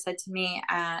winemaker said to me,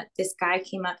 this guy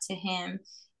came up to him,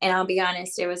 and I'll be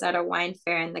honest, it was at a wine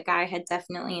fair, and the guy had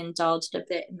definitely indulged a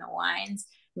bit in the wines.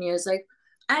 And he was like,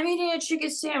 I'm eating a chicken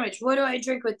sandwich. What do I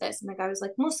drink with this? And the guy was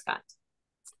like, Muscat.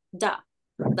 Duh.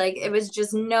 Like it was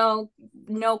just no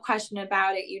question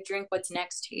about it. You drink what's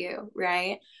next to you,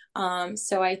 right?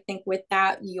 So I think with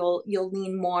that you'll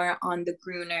lean more on the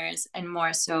Gruners and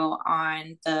more so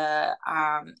on the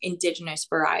indigenous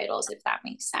varietals, if that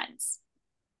makes sense.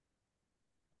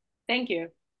 Thank you.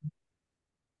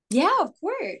 Yeah, of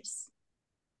course.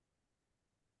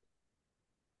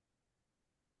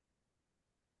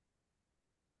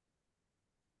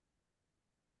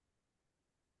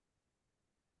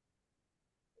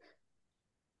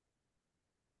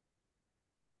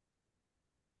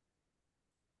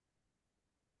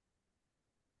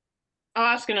 I'll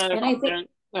ask another And I think, question.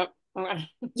 Oh, okay.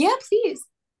 yeah, please.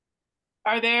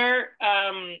 Are there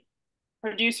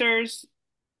producers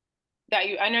that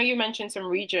I know you mentioned some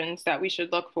regions that we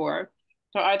should look for.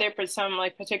 So are there some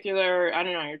like particular, I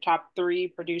don't know, your top three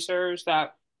producers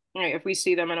that, like, if we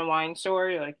see them in a wine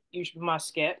store, like you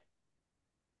must get?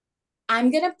 I'm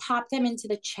gonna pop them into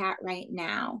the chat right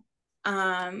now.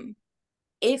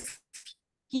 If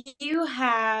you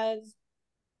have,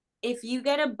 if you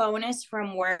get a bonus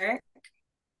from work,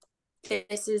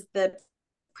 this is the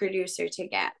producer to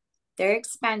get. They're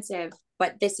expensive,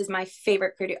 but this is my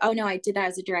favorite producer. Oh no, I did that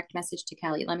as a direct message to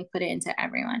Kelly. Let me put it into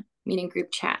everyone meeting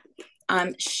group chat.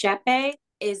 Shepe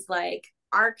is like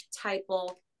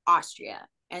archetypal Austria,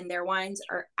 and their wines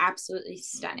are absolutely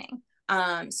stunning.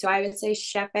 So I would say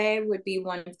Shepe would be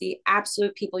one of the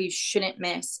absolute people you shouldn't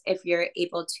miss if you're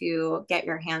able to get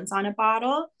your hands on a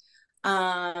bottle.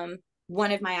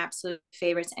 One of my absolute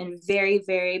favorites and very,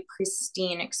 very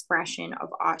pristine expression of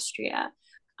Austria.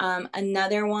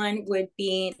 Another one would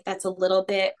be that's a little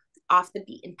bit off the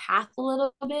beaten path, a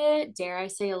little bit, dare I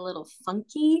say, a little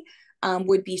funky,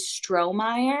 would be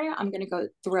Strohmeyer. I'm going to go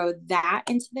throw that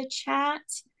into the chat.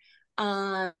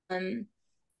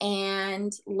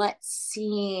 And let's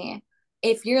see.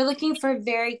 If you're looking for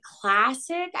very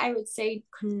classic, I would say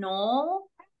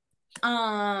Knoll.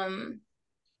 I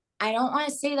don't want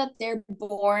to say that they're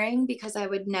boring because I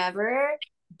would never,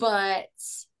 but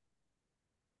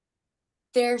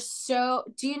they're so,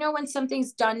 do you know when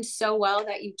something's done so well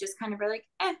that you just kind of are like,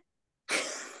 eh?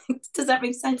 Does that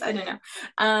make sense? I don't know.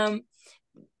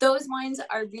 Those wines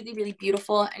are really, really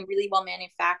beautiful and really well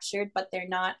manufactured, but they're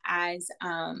not as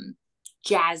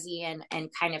jazzy and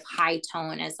kind of high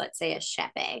tone as, let's say, a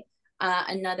Shepe.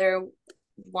 Another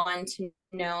one to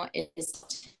know is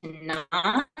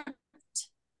Tannat.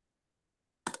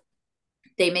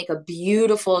 They make a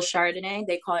beautiful Chardonnay.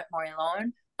 They call it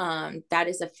Morillon. That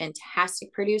is a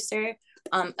fantastic producer.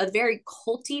 A very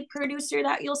culty producer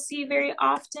that you'll see very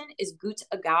often is Gut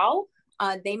Agau.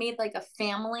 They made like a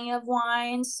family of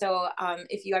wines. So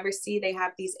if you ever see, they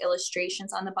have these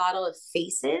illustrations on the bottle of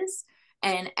faces,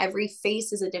 and every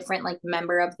face is a different like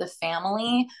member of the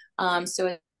family.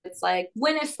 So it's like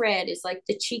Winifred is like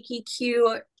the cheeky,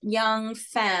 cute young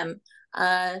femme.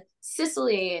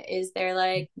 Sicily is their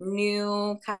like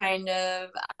new kind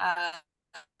of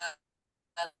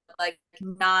like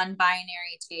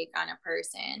non-binary take on a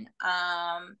person.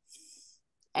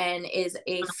 And is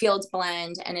a field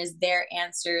blend and is their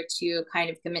answer to kind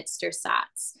of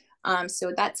Gemützersatz.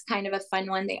 So that's kind of a fun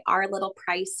one. They are a little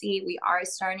pricey. We are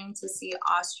starting to see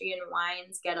Austrian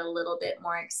wines get a little bit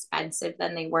more expensive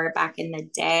than they were back in the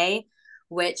day,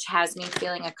 which has me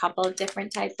feeling a couple of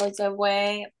different types of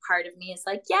way. Part of me is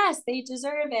like, yes, they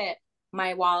deserve it.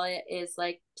 My wallet is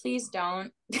like, please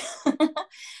don't.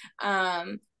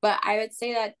 But I would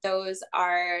say that those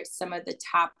are some of the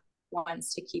top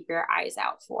ones to keep your eyes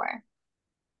out for.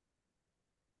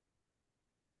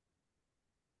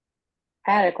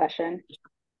 I had a question.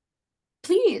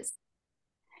 Please.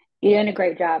 You're doing a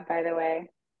great job, by the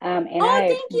way. And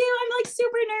thank you. I'm like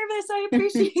super nervous. I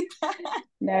appreciate that.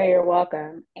 No, you're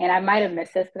welcome. And I might have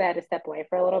missed this because I had to step away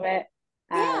for a little bit.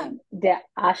 Yeah.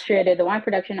 Did the wine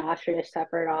production in Austria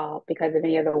suffer at all because of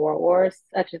any of the world wars,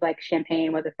 such as like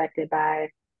Champagne was affected by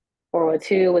World War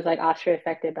II? Was like Austria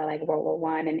affected by like World War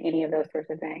One and any of those sorts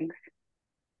of things?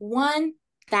 1000%.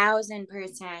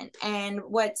 And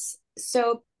what's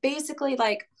so basically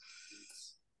like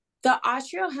the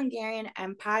Austro-Hungarian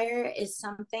Empire is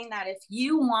something that if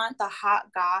you want the hot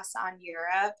goss on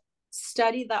Europe,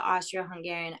 study the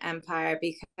Austro-Hungarian Empire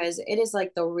because it is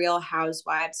like the real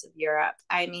housewives of Europe.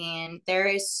 I mean, there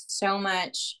is so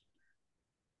much,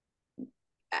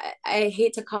 I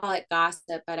hate to call it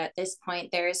gossip, but at this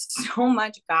point, there is so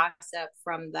much gossip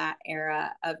from that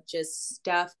era of just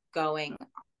stuff going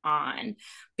on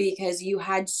because you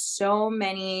had so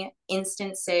many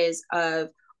instances of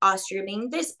Austria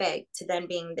being this big to then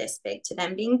being this big to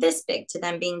then being this big to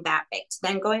then being that big to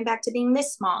then going back to being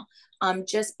this small,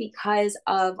 just because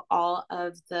of all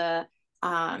of the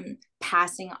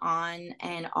passing on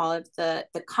and all of the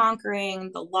conquering,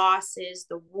 the losses,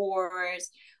 the wars.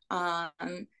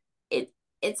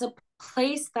 It's a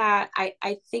place that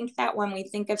I think that when we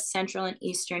think of Central and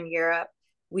Eastern Europe,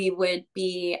 we would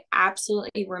be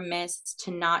absolutely remiss to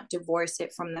not divorce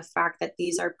it from the fact that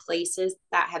these are places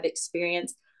that have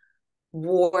experienced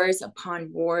wars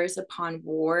upon wars upon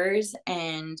wars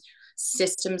and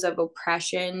systems of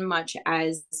oppression, much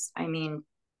as, I mean,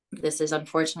 this is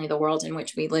unfortunately the world in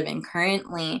which we live in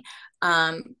currently.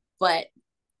 But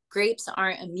grapes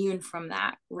aren't immune from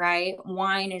that, right?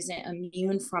 Wine isn't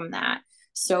immune from that.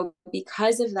 So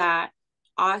because of that,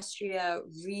 Austria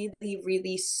really,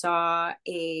 really saw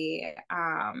a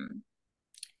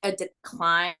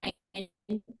decline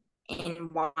in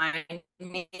wine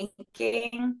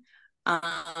making.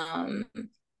 um,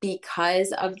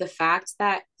 because of the fact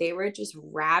that they were just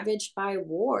ravaged by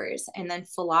wars. And then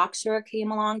phylloxera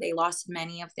came along. They lost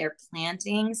many of their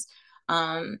plantings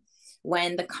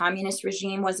when the communist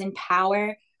regime was in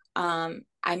power.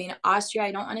 I mean, Austria,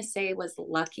 I don't want to say it was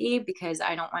lucky because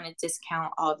I don't want to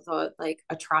discount all the like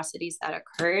atrocities that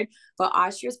occurred, but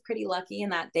Austria is pretty lucky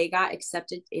in that they got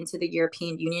accepted into the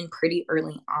European Union pretty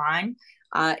early on.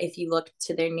 If you look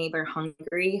to their neighbor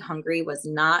Hungary, Hungary was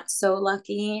not so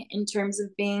lucky in terms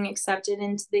of being accepted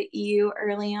into the EU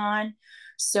early on.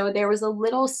 So there was a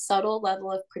little subtle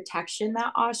level of protection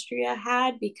that Austria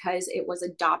had because it was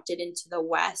adopted into the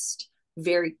West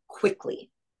very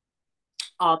quickly,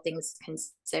 all things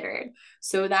considered.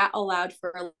 So that allowed for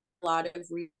a lot of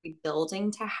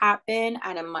rebuilding to happen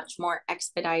at a much more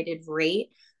expedited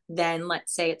rate than,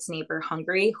 let's say, its neighbor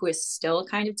Hungary, who is still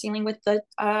kind of dealing with the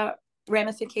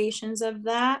ramifications of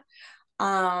that.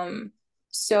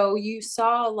 So you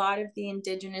saw a lot of the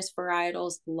indigenous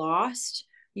varietals lost.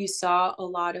 You saw a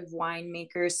lot of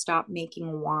winemakers stop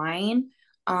making wine.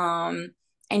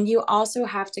 And you also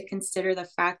have to consider the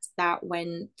fact that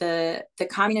when the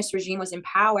communist regime was in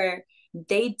power,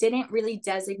 they didn't really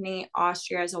designate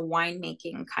Austria as a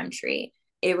winemaking country.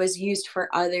 It was used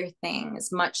for other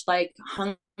things, much like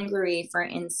Hungary, for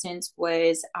instance,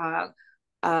 was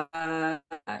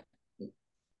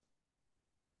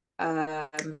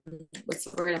what's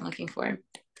the word I'm looking for?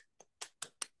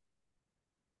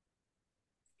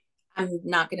 I'm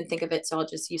not going to think of it, so I'll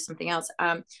just use something else.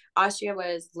 Austria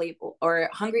was labeled, or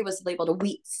Hungary was labeled a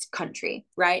wheat country,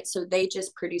 right? So they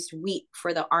just produced wheat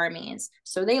for the armies.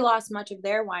 So they lost much of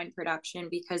their wine production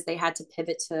because they had to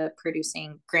pivot to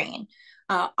producing grain.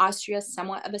 Austria is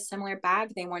somewhat of a similar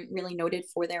bag. They weren't really noted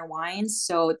for their wines,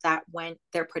 so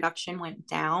their production went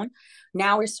down.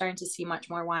 Now we're starting to see much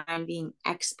more wine being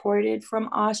exported from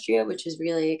Austria, which is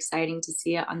really exciting to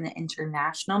see it on the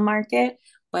international market.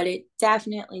 But it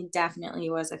definitely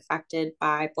was affected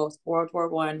by both World War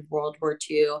I, World War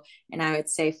II, and I would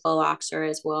say phylloxera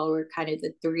as well were kind of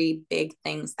the three big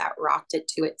things that rocked it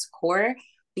to its core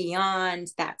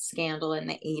beyond that scandal in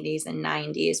the 80s and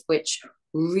 90s, which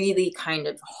really kind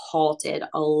of halted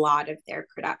a lot of their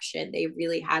production. They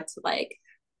really had to like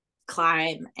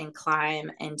climb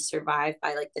and survive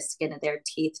by like the skin of their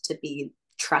teeth to be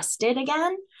trusted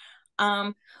again.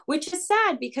 Which is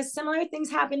sad because similar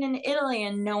things happened in Italy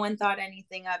and no one thought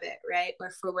anything of it, right?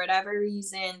 But for whatever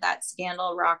reason, that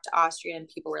scandal rocked Austria and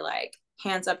people were like,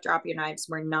 hands up, drop your knives.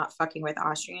 We're not fucking with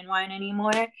Austrian wine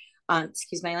anymore.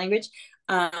 Excuse my language.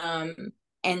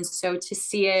 And so to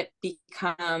see it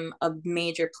become a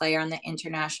major player on the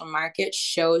international market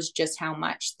shows just how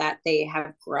much that they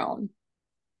have grown.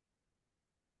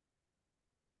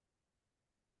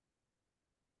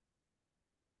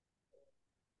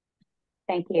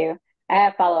 Thank you. I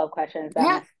have follow-up questions, but I'm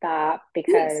gonna stop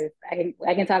because I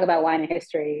can talk about wine and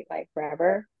history like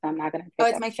forever. So I'm not gonna take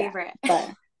it's up my chat. favorite.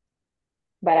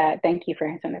 But thank you for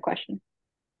answering the question.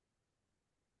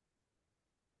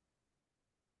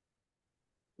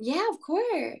 Yeah, of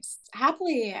course.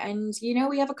 Happily. And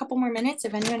we have a couple more minutes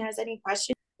if anyone has any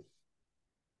questions.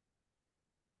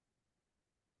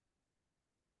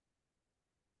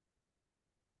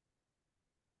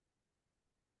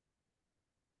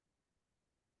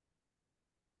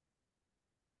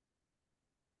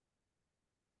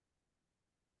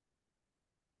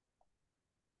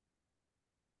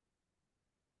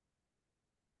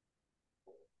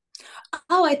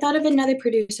 Oh, I thought of another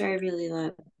producer I really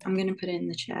love. I'm going to put it in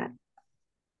the chat.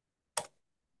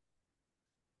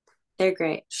 They're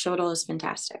great. Shodel is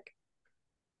fantastic.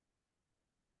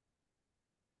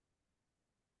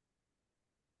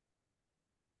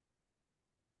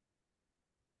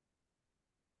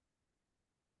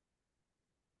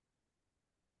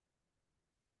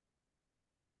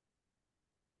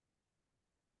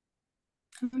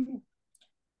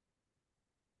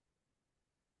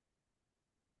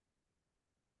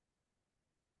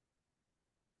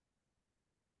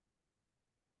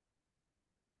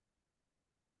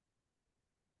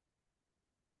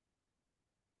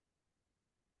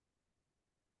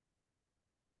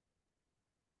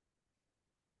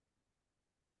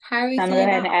 How are we So feeling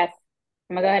about? I'm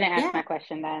gonna go ahead and ask my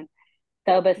question then.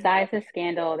 So besides the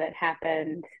scandal that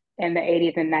happened in the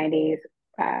 80s and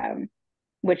 90s,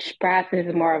 which perhaps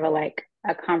is more of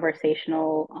a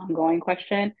conversational ongoing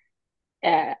question,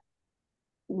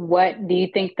 what do you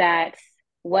think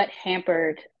what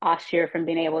hampered Austria from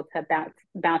being able to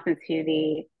bounce into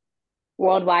the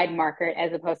worldwide market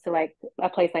as opposed to like a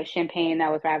place like Champagne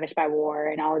that was ravaged by war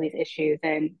and all of these issues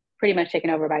and pretty much taken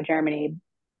over by Germany,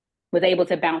 was able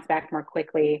to bounce back more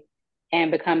quickly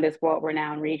and become this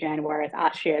world-renowned region, whereas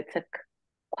Austria took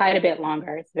quite a bit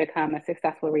longer to become a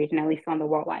successful region, at least on the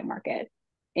worldwide market,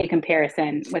 in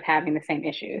comparison with having the same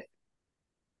issues.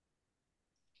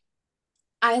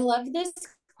 I love this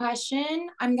question.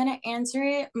 I'm going to answer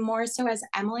it more so as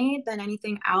Emily than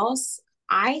anything else.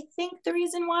 I think the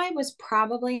reason why was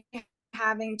probably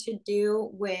having to do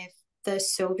with the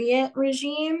Soviet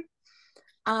regime.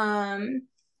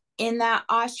 In that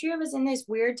Austria was in this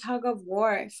weird tug of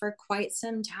war for quite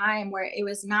some time, where it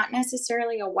was not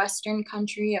necessarily a Western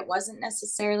country, it wasn't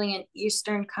necessarily an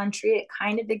Eastern country. It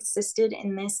kind of existed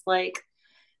in this like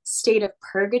state of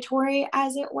purgatory,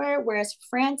 as it were, whereas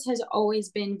France has always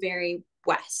been very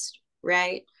West,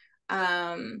 right?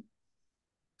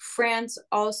 France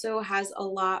also has a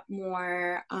lot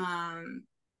more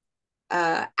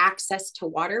access to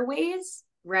waterways,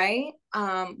 right?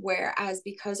 Whereas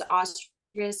because Austria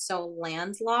is so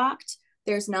landlocked,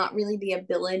 there's not really the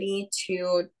ability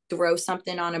to throw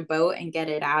something on a boat and get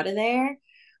it out of there.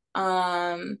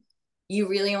 You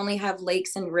really only have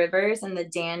lakes and rivers, and the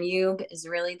Danube is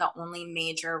really the only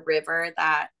major river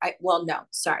I'll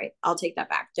take that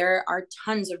back. There are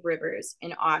tons of rivers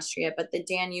in Austria, but the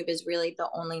Danube is really the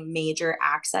only major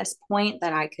access point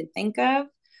that I could think of.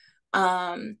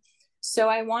 So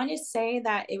I want to say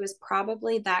that it was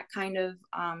probably that kind of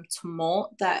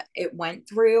tumult that it went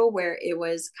through, where it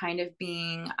was kind of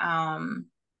being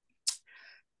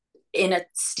in a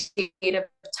state of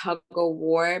tug of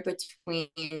war between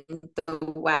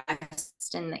the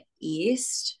West and the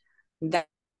East, that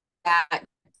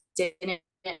didn't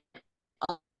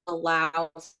allow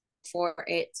for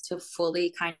it to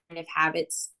fully kind of have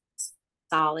its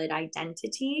solid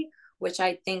identity, which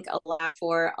I think allowed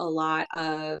for a lot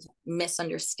of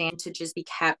misunderstanding to just be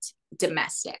kept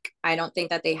domestic. I don't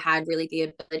think that they had really the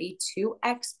ability to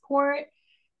export.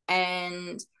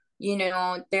 And, you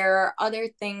know, there are other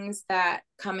things that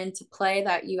come into play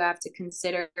that you have to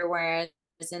consider, whereas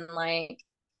in like,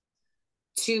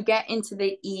 to get into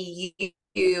the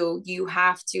EU, you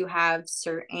have to have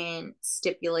certain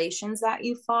stipulations that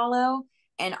you follow.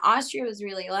 And Austria was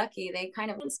really lucky. They kind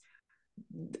of,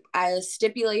 a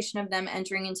stipulation of them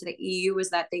entering into the EU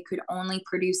was that they could only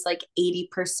produce like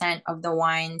 80% of the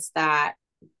wines that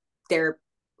they're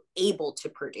able to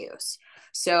produce.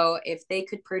 So if they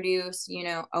could produce, you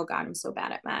know, oh God, I'm so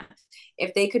bad at math.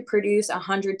 If they could produce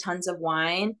 100 tons of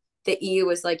wine, the EU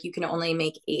was like, you can only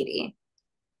make 80.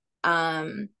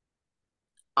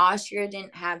 Austria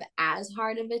didn't have as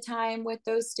hard of a time with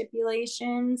those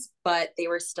stipulations, but they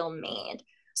were still made.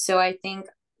 So I think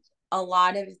a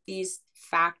lot of these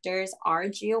factors are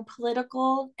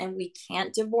geopolitical, and we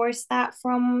can't divorce that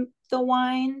from the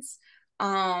wines.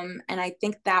 And I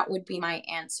think that would be my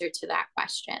answer to that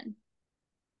question.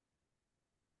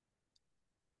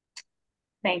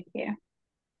 Thank you.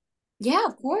 Yeah,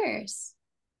 of course.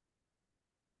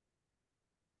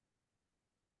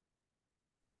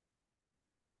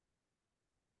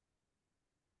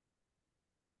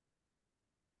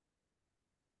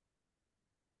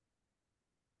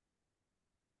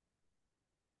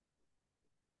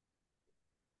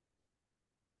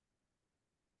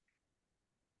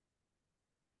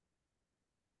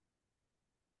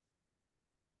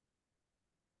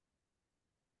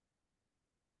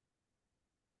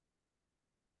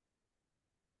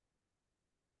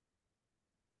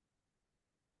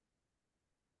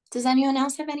 Does anyone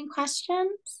else have any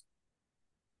questions?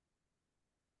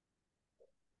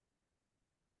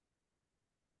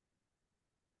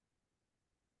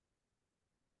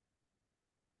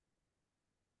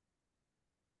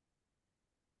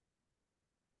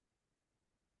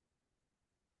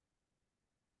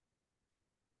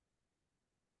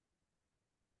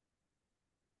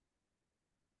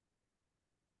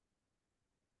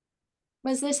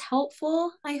 Was this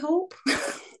helpful? I hope.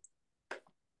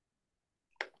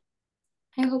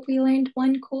 I hope we learned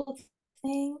one cool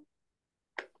thing.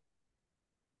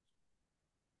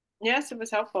 Yes, it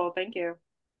was helpful. Thank you.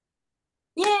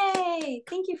 Yay!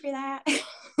 Thank you for that.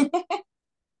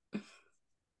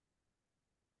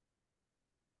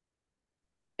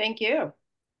 Thank you.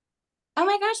 Oh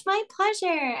my gosh, my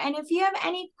pleasure. And if you have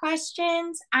any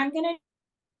questions, I'm going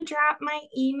to drop my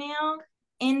email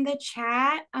in the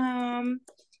chat.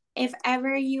 If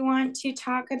ever you want to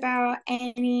talk about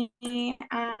any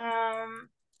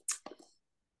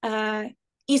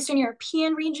Eastern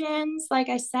European regions, like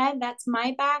I said, that's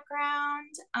my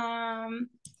background.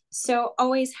 So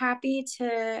always happy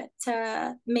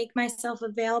to make myself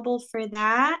available for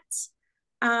that.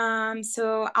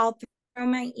 So I'll throw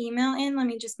my email in. Let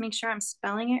me just make sure I'm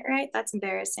spelling it right. That's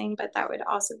embarrassing, but that would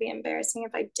also be embarrassing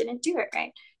if I didn't do it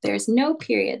right. There's no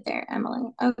period there, Emily.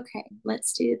 Okay,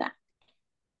 let's do that.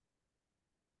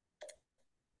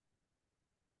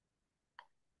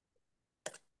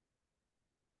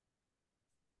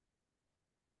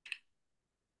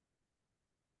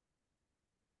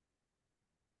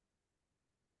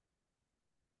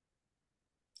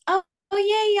 Oh,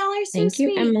 yay, y'all are so Thank you,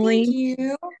 sweet. Emily. Thank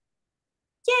you.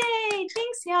 Yay,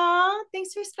 thanks, y'all.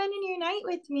 Thanks for spending your night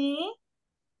with me.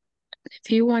 If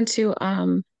you want to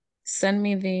send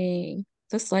me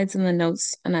the slides and the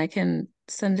notes, and I can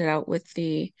send it out with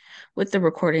the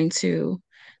recording to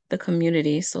the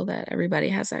community so that everybody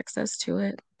has access to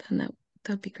it, then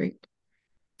that'd be great.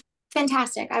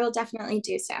 Fantastic. I will definitely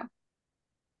do so.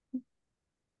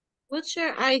 What's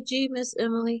your IG, Miss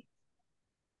Emily?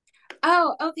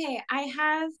 Oh, okay. I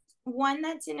have one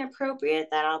that's inappropriate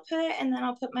that I'll put, and then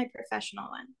I'll put my professional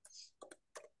one.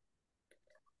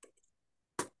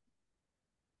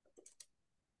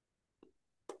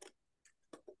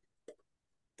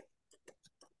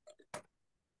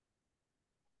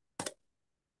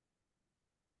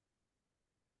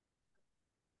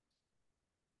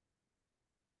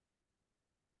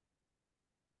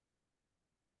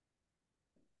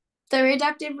 The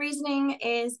reductive reasoning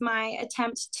is my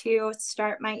attempt to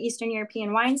start my Eastern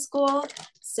European wine school.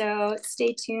 So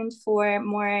stay tuned for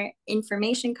more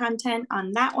information content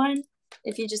on that one.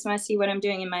 If you just want to see what I'm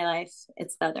doing in my life,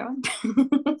 it's the other one.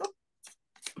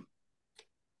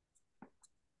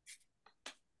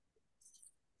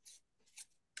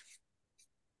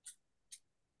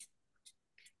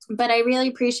 But I really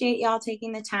appreciate y'all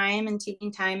taking the time and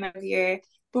taking time of your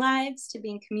lives to be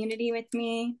in community with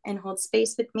me and hold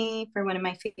space with me for one of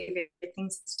my favorite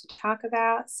things to talk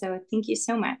about. So thank you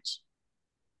so much.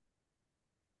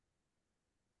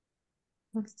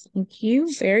 Thank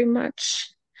you very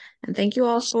much. And thank you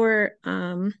all for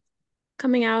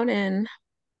coming out and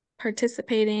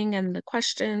participating and the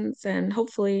questions. And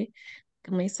hopefully, like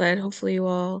Emily said, hopefully you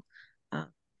all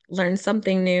learned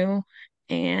something new.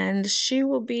 And she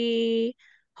will be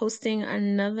hosting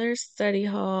another study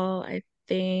hall, I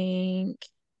think.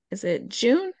 Is it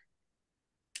June?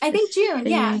 I think June,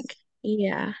 yeah.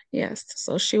 Yeah, yes.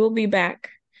 So she will be back.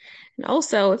 And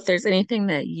also, if there's anything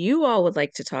that you all would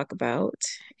like to talk about,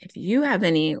 if you have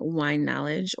any wine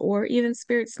knowledge or even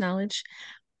spirits knowledge,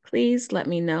 please let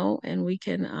me know. And we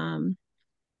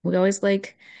always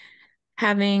like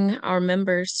having our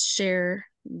members share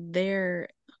their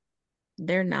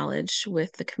knowledge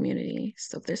with the community.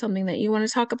 So if there's something that you want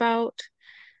to talk about,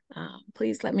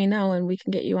 please let me know and we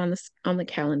can get you on the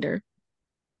calendar.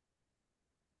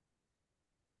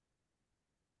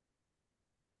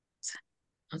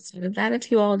 Outside of that,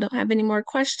 if you all don't have any more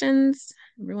questions,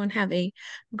 everyone have a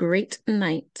great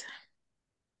night.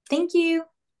 Thank you.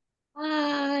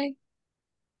 Bye.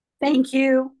 Thank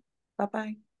you.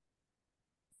 Bye-bye.